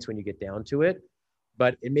science when you get down to it,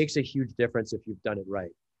 but it makes a huge difference if you've done it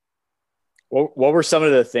right. What were some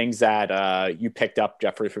of the things that you picked up,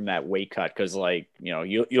 Jeffrey, from that weight cut? Because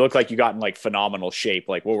you look like you got in like phenomenal shape.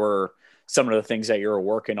 Like what were some of the things that you were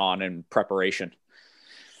working on in preparation?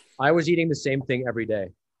 I was eating the same thing every day.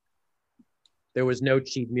 There was no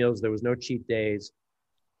cheat meals. There was no cheat days.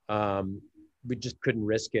 We just couldn't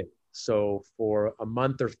risk it. So for a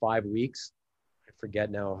month or 5 weeks, I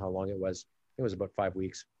forget now how long it was. It was about 5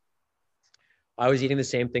 weeks. I was eating the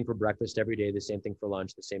same thing for breakfast every day, the same thing for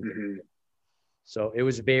lunch, the same thing. So it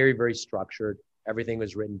was very, very structured. Everything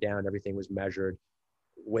was written down. Everything was measured.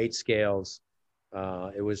 Weight scales.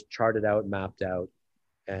 It was charted out, mapped out,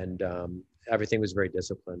 and everything was very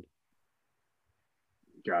disciplined.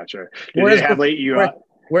 Gotcha.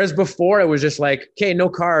 Whereas before it was just like, okay, no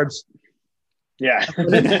carbs. Yeah.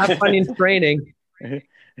 Have fun in training.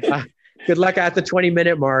 Good luck at the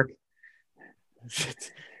 20-minute mark.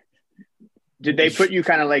 Did they put you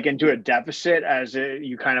kind of like into a deficit as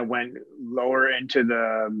you kind of went lower into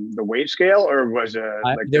the weight scale, or was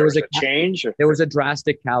there was a change? There was a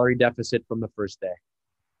drastic calorie deficit from the first day.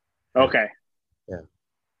 Okay.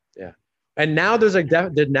 Yeah. And now there's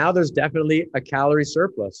definitely a calorie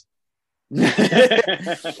surplus. Well,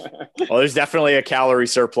 there's definitely a calorie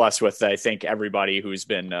surplus with, I think, everybody who's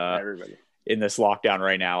been in this lockdown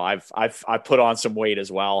right now. I've put on some weight as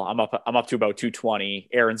well. I'm up to about 220.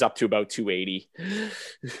 Aaron's up to about 280.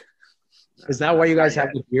 Is that why you guys have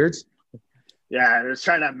the beards? Yeah, it's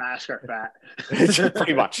trying to mask our fat.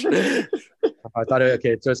 Pretty much. I thought,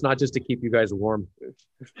 okay, so it's not just to keep you guys warm.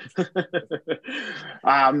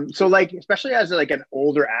 So like, especially as like an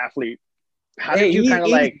older athlete, how did you kind of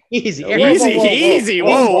like easy?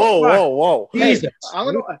 Whoa.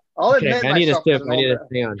 I'll admit I need a sip. I need a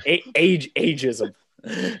stay on. Ageism.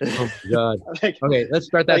 Oh God. Okay, let's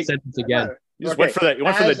start that sentence again. You just went for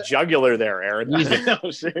the jugular there, Aaron.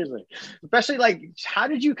 No, seriously. Especially like, how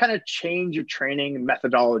did you kind of change your training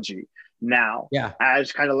methodology now? Yeah.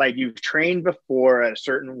 As kind of like you've trained before a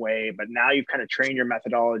certain way, but now you've kind of trained your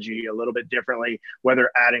methodology a little bit differently,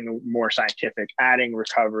 whether adding more scientific, adding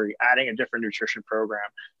recovery, adding a different nutrition program.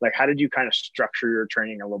 Like, how did you kind of structure your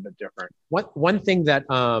training a little bit different? One thing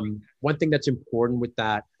that's important with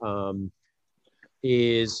that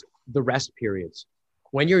is the rest periods.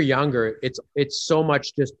 When you're younger, it's so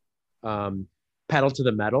much just pedal to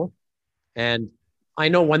the metal. And I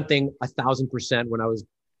know one thing 1,000% when I was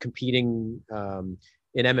competing in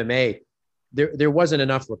MMA, there wasn't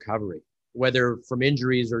enough recovery, whether from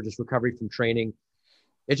injuries or just recovery from training.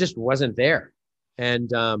 It just wasn't there.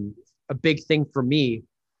 And a big thing for me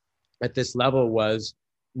at this level was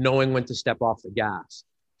knowing when to step off the gas.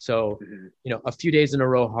 So, a few days in a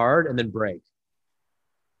row hard and then break,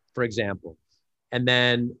 for example. And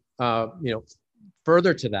then,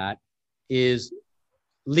 further to that is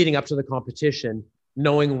leading up to the competition,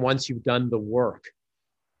 knowing once you've done the work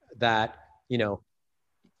that,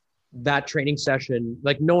 that training session,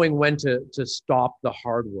 like knowing when to stop the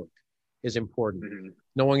hard work is important.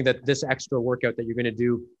 Knowing that this extra workout that you're going to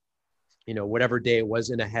do, whatever day it was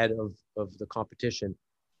in ahead of the competition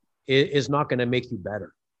is not going to make you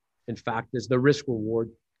better. In fact, as the risk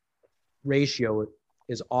reward ratio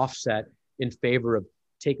is offset in favor of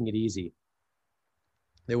taking it easy.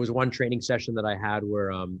 There was one training session that I had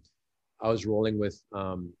where I was rolling with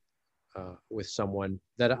someone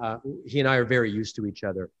that he and I are very used to each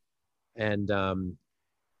other. And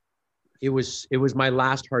it was my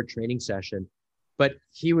last hard training session, but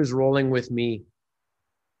he was rolling with me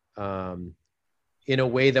in a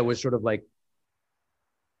way that was sort of like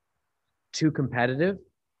too competitive,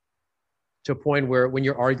 to a point where when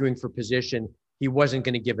you're arguing for position, he wasn't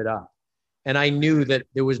going to give it up. And I knew that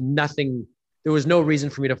there was no reason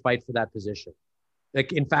for me to fight for that position.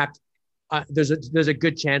 Like, in fact, there's a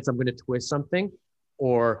good chance I'm going to twist something,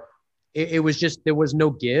 or it was just, there was no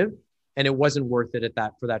give, and it wasn't worth it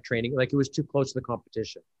for that training. Like, it was too close to the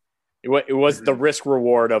competition. It was the risk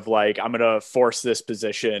reward of like, I'm going to force this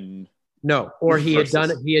position. No, or he had done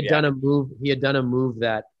a move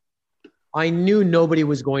that I knew nobody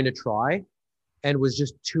was going to try and was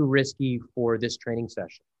just too risky for this training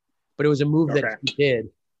session. But it was a move that he did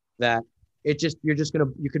that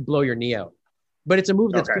you could blow your knee out. But it's a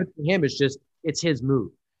move that's good for him. It's his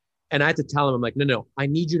move. And I had to tell him, I'm like, no, I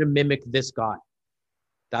need you to mimic this guy.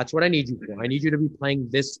 That's what I need you for. I need you to be playing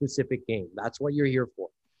this specific game. That's what you're here for.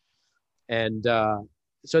 And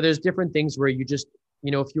so there's different things where you just,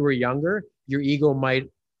 if you were younger, your ego might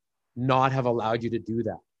not have allowed you to do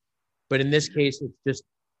that. But in this case, it's just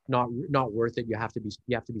not worth it. You have to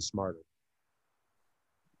be smarter.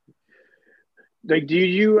 Like, do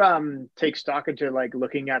you take stock into like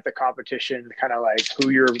looking at the competition, kind of like who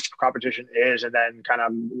your competition is, and then kind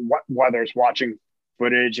of whether it's watching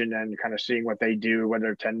footage and then kind of seeing what they do, what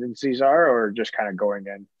their tendencies are, or just kind of going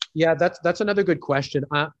in? Yeah, that's another good question.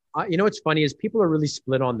 What's funny is people are really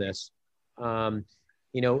split on this. When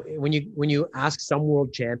you ask some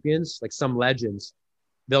world champions, like some legends,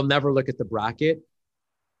 they'll never look at the bracket.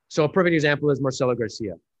 So a perfect example is Marcelo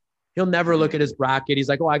Garcia. He'll never look at his bracket. He's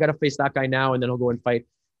like, oh, I got to face that guy now. And then he'll go and fight,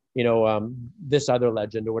 this other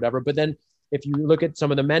legend or whatever. But then if you look at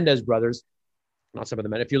some of the Mendez brothers,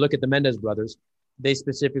 if you look at the Mendez brothers, they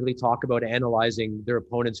specifically talk about analyzing their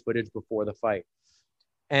opponent's footage before the fight.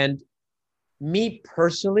 And me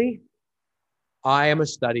personally, I am a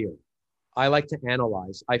studier. I like to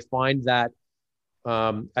analyze. I find that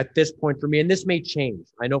at this point for me, and this may change.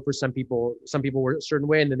 I know for some people were a certain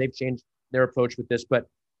way and then they've changed their approach with this. But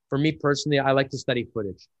for me personally, I like to study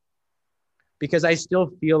footage because I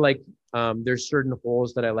still feel like there's certain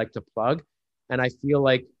holes that I like to plug. And I feel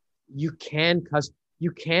like you can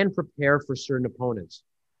prepare for certain opponents.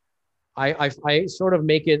 I sort of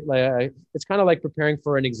make it like, it's kind of like preparing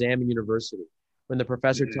for an exam in university. When the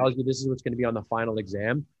professor tells you this is what's going to be on the final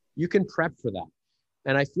exam, you can prep for that.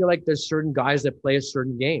 And I feel like there's certain guys that play a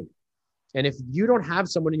certain game. And if you don't have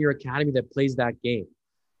someone in your academy that plays that game,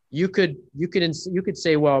 you could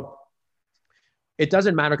say, well, it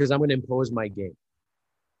doesn't matter because I'm going to impose my game.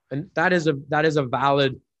 And that is a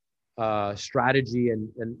valid strategy.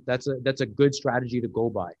 And that's a good strategy to go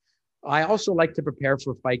by. I also like to prepare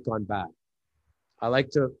for fight gone bad.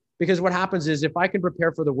 Because what happens is if I can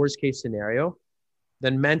prepare for the worst case scenario,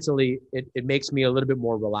 then mentally it makes me a little bit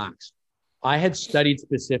more relaxed. I had studied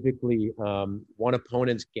specifically one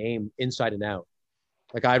opponent's game inside and out.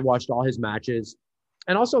 Like I had watched all his matches.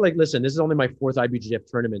 And also like, listen, this is only my fourth IBJJF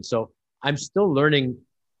tournament. So I'm still learning,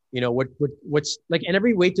 what's like, and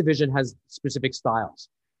every weight division has specific styles.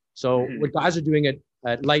 So what guys are doing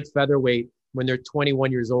at light featherweight when they're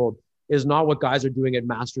 21 years old is not what guys are doing at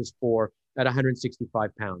Masters 4 at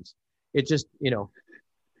 165 pounds. It just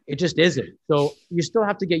isn't. So you still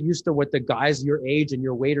have to get used to what the guys your age and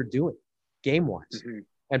your weight are doing game-wise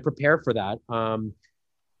and prepare for that.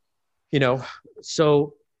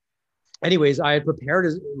 So anyways, I had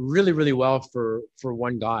prepared really, really well for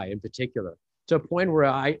one guy in particular, to a point where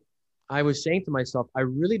I was saying to myself, I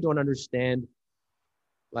really don't understand.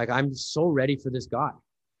 Like, I'm so ready for this guy.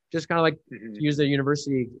 Just kind of like to use the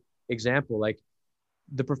university example, like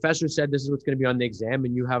the professor said, this is what's going to be on the exam.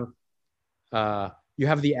 And you have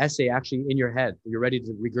the essay actually in your head. You're ready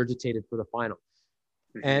to regurgitate it for the final.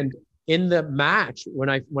 And in the match, when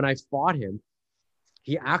I fought him,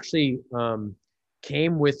 he actually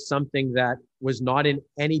came with something that was not in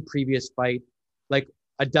any previous fight. Like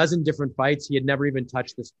a dozen different fights, he had never even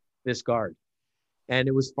touched this guard. And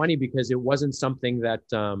it was funny because it wasn't something that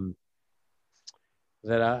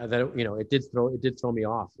it did throw me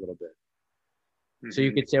off a little bit. Mm-hmm. So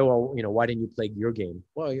you could say, well, why didn't you play your game?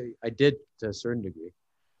 Well, I did to a certain degree,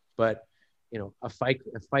 but a fight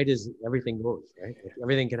is, everything goes, right?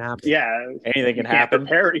 Everything can happen. Yeah, anything can happen.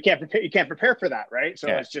 You can't prepare for that, right? So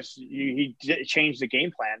it's just he changed the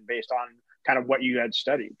game plan based on kind of what you had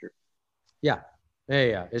studied. Yeah.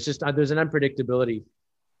 It's just there's an unpredictability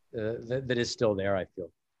that is still there, I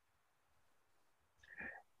feel.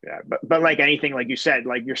 Yeah, but like anything, like you said,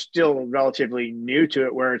 like you're still relatively new to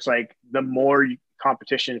it, where it's like the more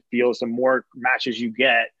competition feels, the more matches you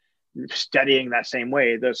get, studying that same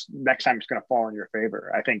way, this next time it's going to fall in your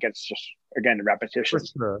favor. I think it's just, again, the repetition. For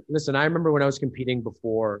sure. Listen, I remember when I was competing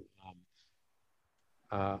before,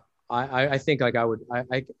 I think like I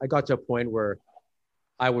got to a point where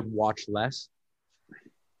I would watch less.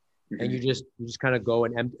 Mm-hmm. And you just kind of go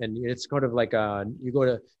and it's kind of like you go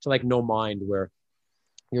to like no mind, where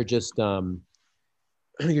you're just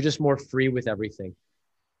more free with everything.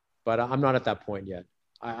 But I'm not at that point yet.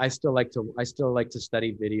 I still like to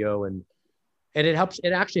study video, and it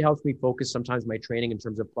actually helps me focus sometimes my training in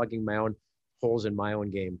terms of plugging my own holes in my own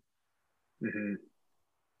game. Mm-hmm.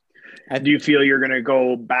 And do you feel you're going to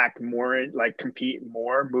go back more, like compete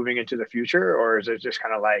more moving into the future, or is it just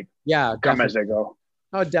kind of like come as they go?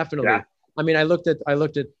 Oh, definitely. Yeah. I mean, I looked at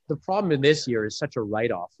the problem in this year is such a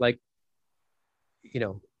write-off. Like,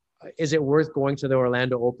 is it worth going to the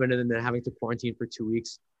Orlando Open and then having to quarantine for 2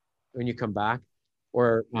 weeks when you come back?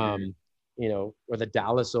 Or, or the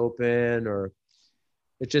Dallas Open, or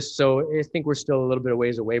it's just, so I think we're still a little bit of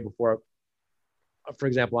ways away before, for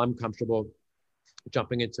example, I'm comfortable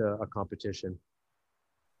jumping into a competition.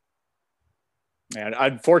 And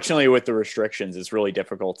unfortunately with the restrictions, it's really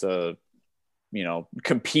difficult to,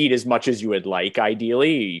 compete as much as you would like.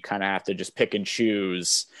 Ideally, you kind of have to just pick and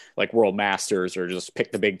choose, like World Masters, or just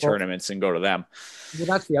pick the big tournaments and go to them. Well,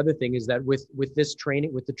 that's the other thing, is that with this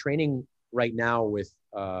training, with the training right now, with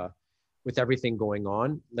everything going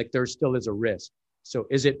on, like there still is a risk. So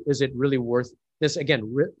is it really worth this?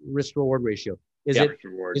 Again, risk reward ratio. Is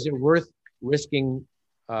it worth risking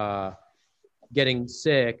getting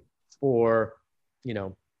sick for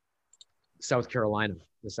the South Carolina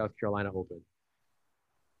Open?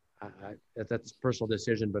 That's a personal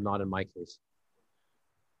decision, but not in my case.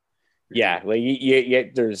 Yeah,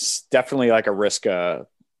 like there's definitely like a risk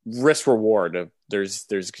reward. There's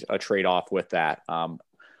a trade-off with that. I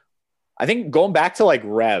think going back to like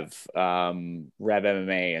Rev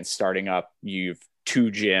MMA and starting up, you've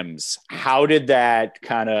 2 gyms. How did that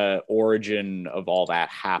kind of origin of all that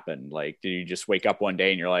happen? Like, did you just wake up one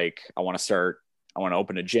day and you're like, I want to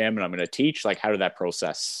open a gym and I'm going to teach? Like, how did that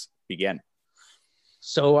process begin?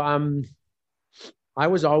 So, I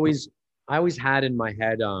always had in my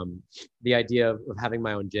head the idea of having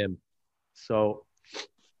my own gym. So,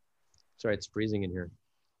 sorry, it's freezing in here.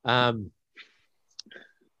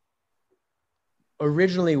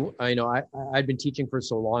 Originally, I'd been teaching for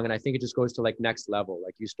so long, and I think it just goes to like next level.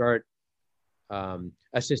 Like you start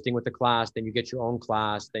assisting with the class, then you get your own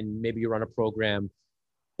class, then maybe you run a program.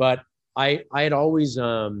 But I had always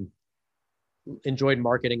enjoyed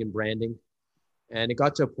marketing and branding, and it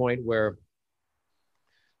got to a point where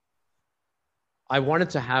I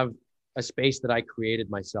wanted to have a space that I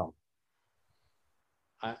created myself.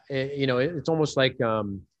 It's almost like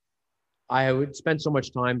I would spend so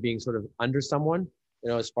much time being sort of under someone,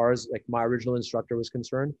 as far as like my original instructor was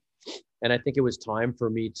concerned. And I think it was time for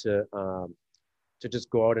me to just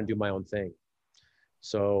go out and do my own thing.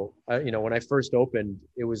 So, when I first opened,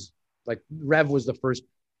 it was like Rev was the first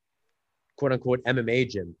quote unquote MMA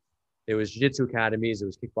gym. There was jiu-jitsu academies, there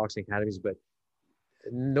was kickboxing academies, but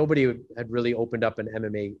nobody had really opened up an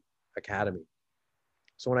MMA academy.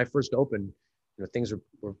 So when I first opened, things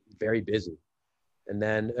were very busy. And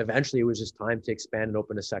then eventually it was just time to expand and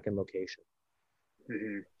open a second location.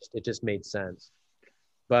 Mm-hmm. It just made sense.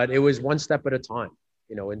 But it was one step at a time,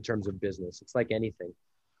 in terms of business. It's like anything.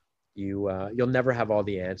 You'll never have all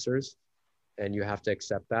the answers, and you have to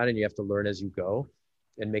accept that, and you have to learn as you go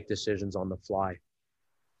and make decisions on the fly.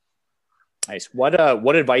 Nice.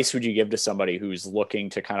 What advice would you give to somebody who's looking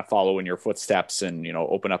to kind of follow in your footsteps and,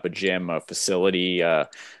 open up a gym, a facility, a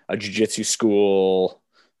jiu-jitsu school,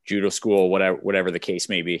 judo school, whatever the case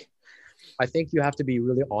may be? I think you have to be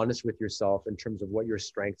really honest with yourself in terms of what your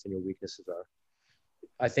strengths and your weaknesses are.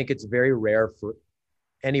 I think it's very rare for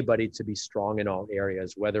anybody to be strong in all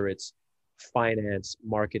areas, whether it's finance,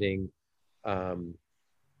 marketing,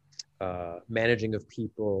 managing of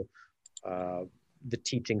people, the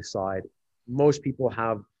teaching side. Most people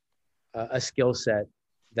have a skill set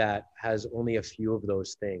that has only a few of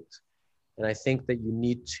those things. And I think that you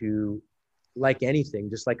need to, like anything,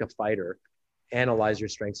 just like a fighter, analyze your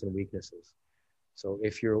strengths and weaknesses. So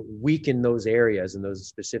if you're weak in those areas, in those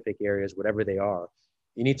specific areas, whatever they are,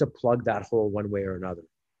 you need to plug that hole one way or another.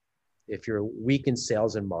 If you're weak in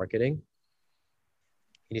sales and marketing,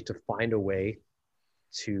 you need to find a way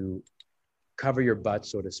to cover your butt,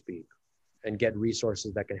 so to speak, and get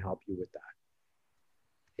resources that can help you with that.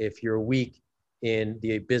 If you're weak in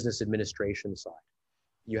the business administration side,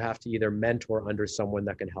 you have to either mentor under someone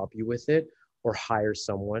that can help you with it, or hire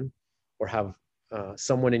someone, or have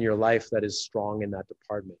someone in your life that is strong in that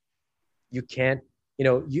department. You can't,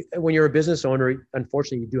 when you're a business owner,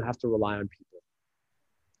 unfortunately, you do have to rely on people.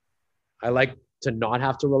 I like to not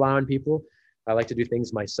have to rely on people. I like to do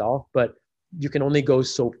things myself, but you can only go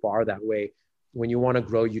so far that way. When you want to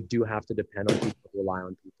grow, you do have to depend on people, rely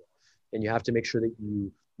on people. And you have to make sure that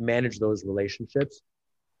you manage those relationships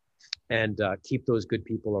and keep those good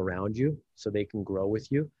people around you so they can grow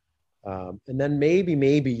with you. And then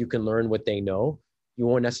maybe you can learn what they know. You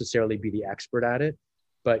won't necessarily be the expert at it,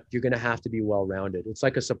 but you're going to have to be well-rounded. It's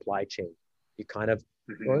like a supply chain. You kind of,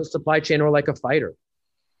 or a supply chain, or like a fighter.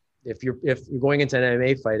 If you're going into an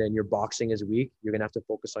MMA fight and your boxing is weak, you're going to have to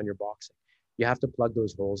focus on your boxing. You have to plug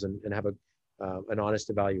those holes and have an honest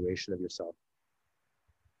evaluation of yourself.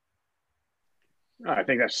 I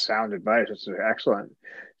think that's sound advice. That's excellent.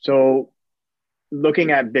 So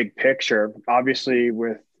looking at big picture, obviously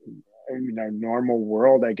with normal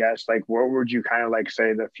world, I guess, like what would you kind of like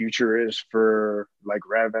say the future is for like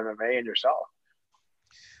Rev MMA and yourself?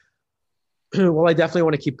 Well, I definitely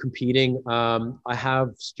want to keep competing. I have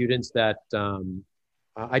students that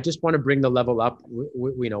I just want to bring the level up,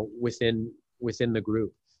 within the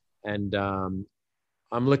group, and I'm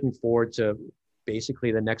looking forward to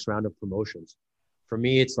basically the next round of promotions. For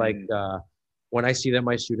me, it's like when I see that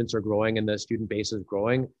my students are growing and the student base is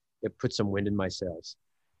growing, it puts some wind in my sails.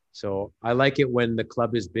 So I like it when the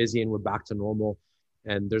club is busy and we're back to normal,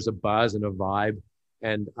 and there's a buzz and a vibe.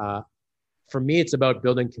 And for me, it's about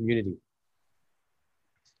building community.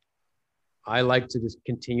 I like to just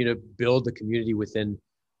continue to build the community within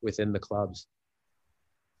the clubs.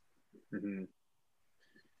 Mm-hmm.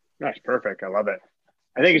 That's perfect. I love it.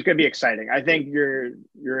 I think it's going to be exciting. I think you're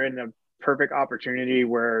in a perfect opportunity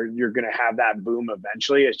where you're going to have that boom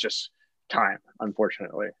eventually. It's just time,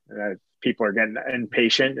 unfortunately. People are getting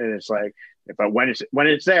impatient, and it's like, but when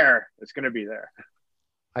it's there, it's going to be there.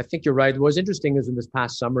 I think you're right. What's interesting is in this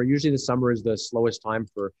past summer, usually the summer is the slowest time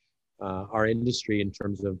for our industry in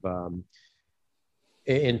terms of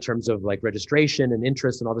like registration and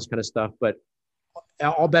interest and all this kind of stuff. But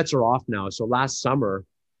all bets are off now. So last summer,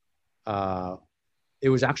 it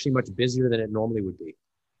was actually much busier than it normally would be.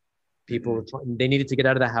 People, they needed to get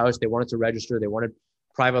out of the house. They wanted to register. They wanted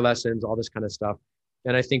private lessons, all this kind of stuff.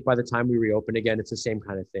 And I think by the time we reopen again, it's the same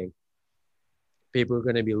kind of thing. People are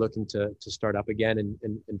going to be looking to start up again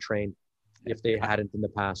and train if they hadn't in the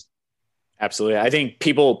past. Absolutely. I think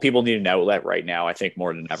people need an outlet right now, I think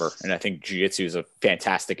more than ever. And I think jiu-jitsu is a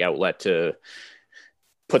fantastic outlet to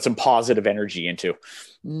put some positive energy into.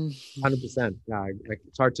 100%. Yeah,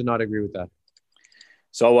 it's hard to not agree with that.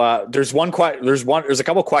 So there's a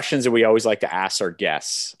couple questions that we always like to ask our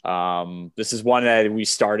guests. This is one that we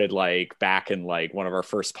started like back in like one of our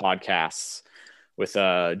first podcasts with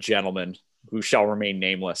a gentleman who shall remain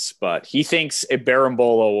nameless, but he thinks a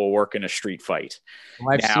berimbolo will work in a street fight.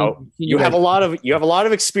 Now you have a lot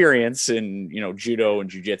of experience in, judo and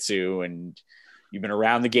jiu-jitsu, and you've been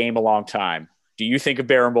around the game a long time. Do you think a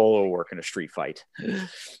berimbolo will work in a street fight?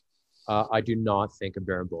 I do not think a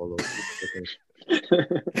berimbolo will work.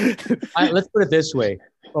 Let's put it this way.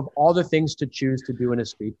 Of all the things to choose to do in a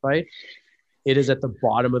street fight, it is at the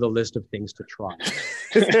bottom of the list of things to try.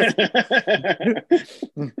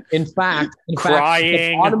 In fact,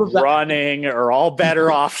 crying, running are all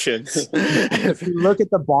better options. If you look at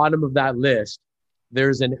the bottom of that list,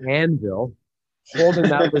 there's an anvil holding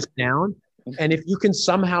that list down. And if you can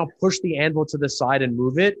somehow push the anvil to the side and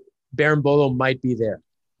move it, berimbolo might be there.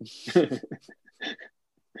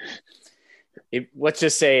 Let's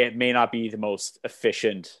just say it may not be the most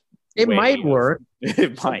efficient. It might work.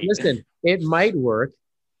 It might. Listen, it might work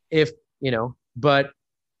if, but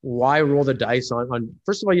why roll the dice on,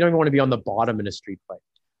 first of all, you don't even want to be on the bottom in a street fight.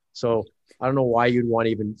 So I don't know why you'd want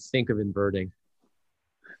to even think of inverting.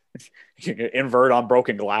 You can invert on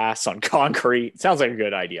broken glass, on concrete. Sounds like a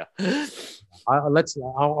good idea.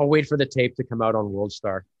 I'll wait for the tape to come out on World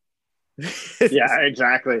Star. Yeah,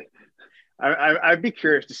 exactly. I'd be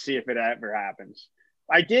curious to see if it ever happens.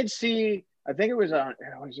 I did see, I think it was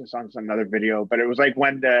just on another video, but it was like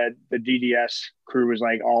when the DDS crew was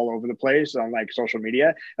like all over the place on like social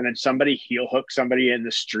media, and then somebody heel hooked somebody in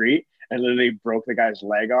the street and literally broke the guy's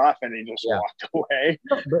leg off, and he just walked away.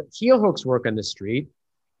 But heel hooks work on the street.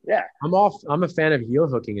 Yeah, I'm a fan of heel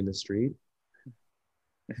hooking in the street,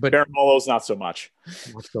 but Berimbolo's not so much.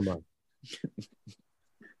 Not so much.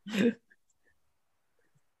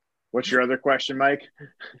 What's your other question, Mike?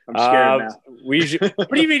 I'm scared now.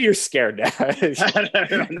 What do you mean you're scared now? I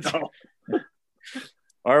don't know.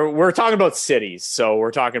 Or we're talking about cities, so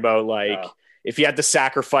we're talking about like if you had to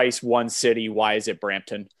sacrifice one city, why is it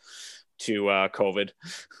Brampton to COVID?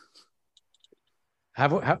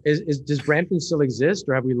 Does Brampton still exist,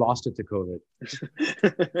 or have we lost it to COVID?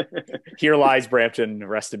 Here lies Brampton,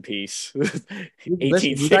 rest in peace.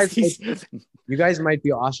 1860s. You guys might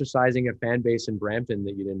be ostracizing a fan base in Brampton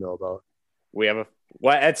that you didn't know about. We have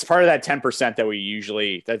it's part of that 10% that we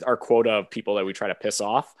usually, that's our quota of people that we try to piss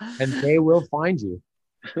off. And they will find you.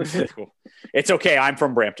 It's okay. I'm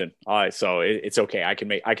from Brampton. So it's okay. I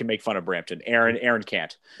can make fun of Brampton. Aaron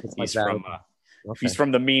can't. He's from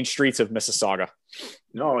the mean streets of Mississauga.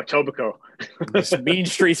 No, Etobicoke. The mean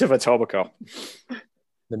streets of Etobicoke.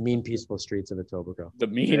 The mean, peaceful streets of Etobicoke. The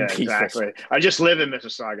mean, peaceful. Exactly. I just live in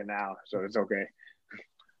Mississauga now, so it's okay.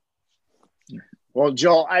 Well,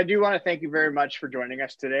 Joel, I do want to thank you very much for joining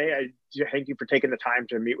us today. I thank you for taking the time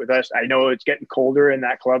to meet with us. I know it's getting colder in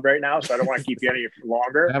that club right now, so I don't want to keep you any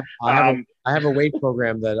longer. I have a weight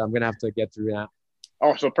program that I'm going to have to get through now.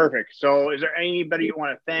 Oh, so perfect. So is there anybody you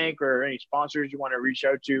want to thank or any sponsors you want to reach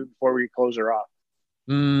out to before we close her off?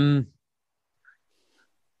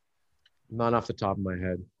 Not off the top of my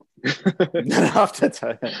head. Not off the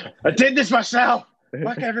top. I did this myself.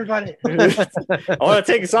 Fuck everybody. I want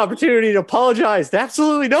to take this opportunity to apologize to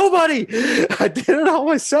absolutely nobody. I did it all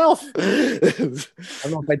myself. I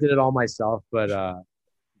don't know if I did it all myself, but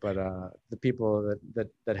the people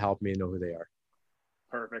that helped me know who they are.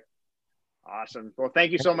 Perfect. Awesome. Well,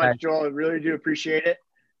 thank you so much, Joel. I really do appreciate it.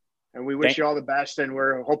 And we wish you all the best, and we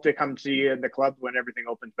hope to come see you in the club when everything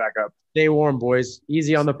opens back up. Stay warm, boys.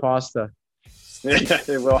 Easy on the pasta.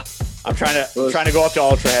 They will. I'm trying to go up to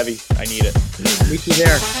ultra heavy. I need it. Meet you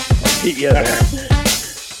there. I'll meet you there.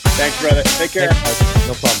 Thanks, brother. Take care.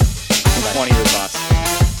 No problem. 20 years boss.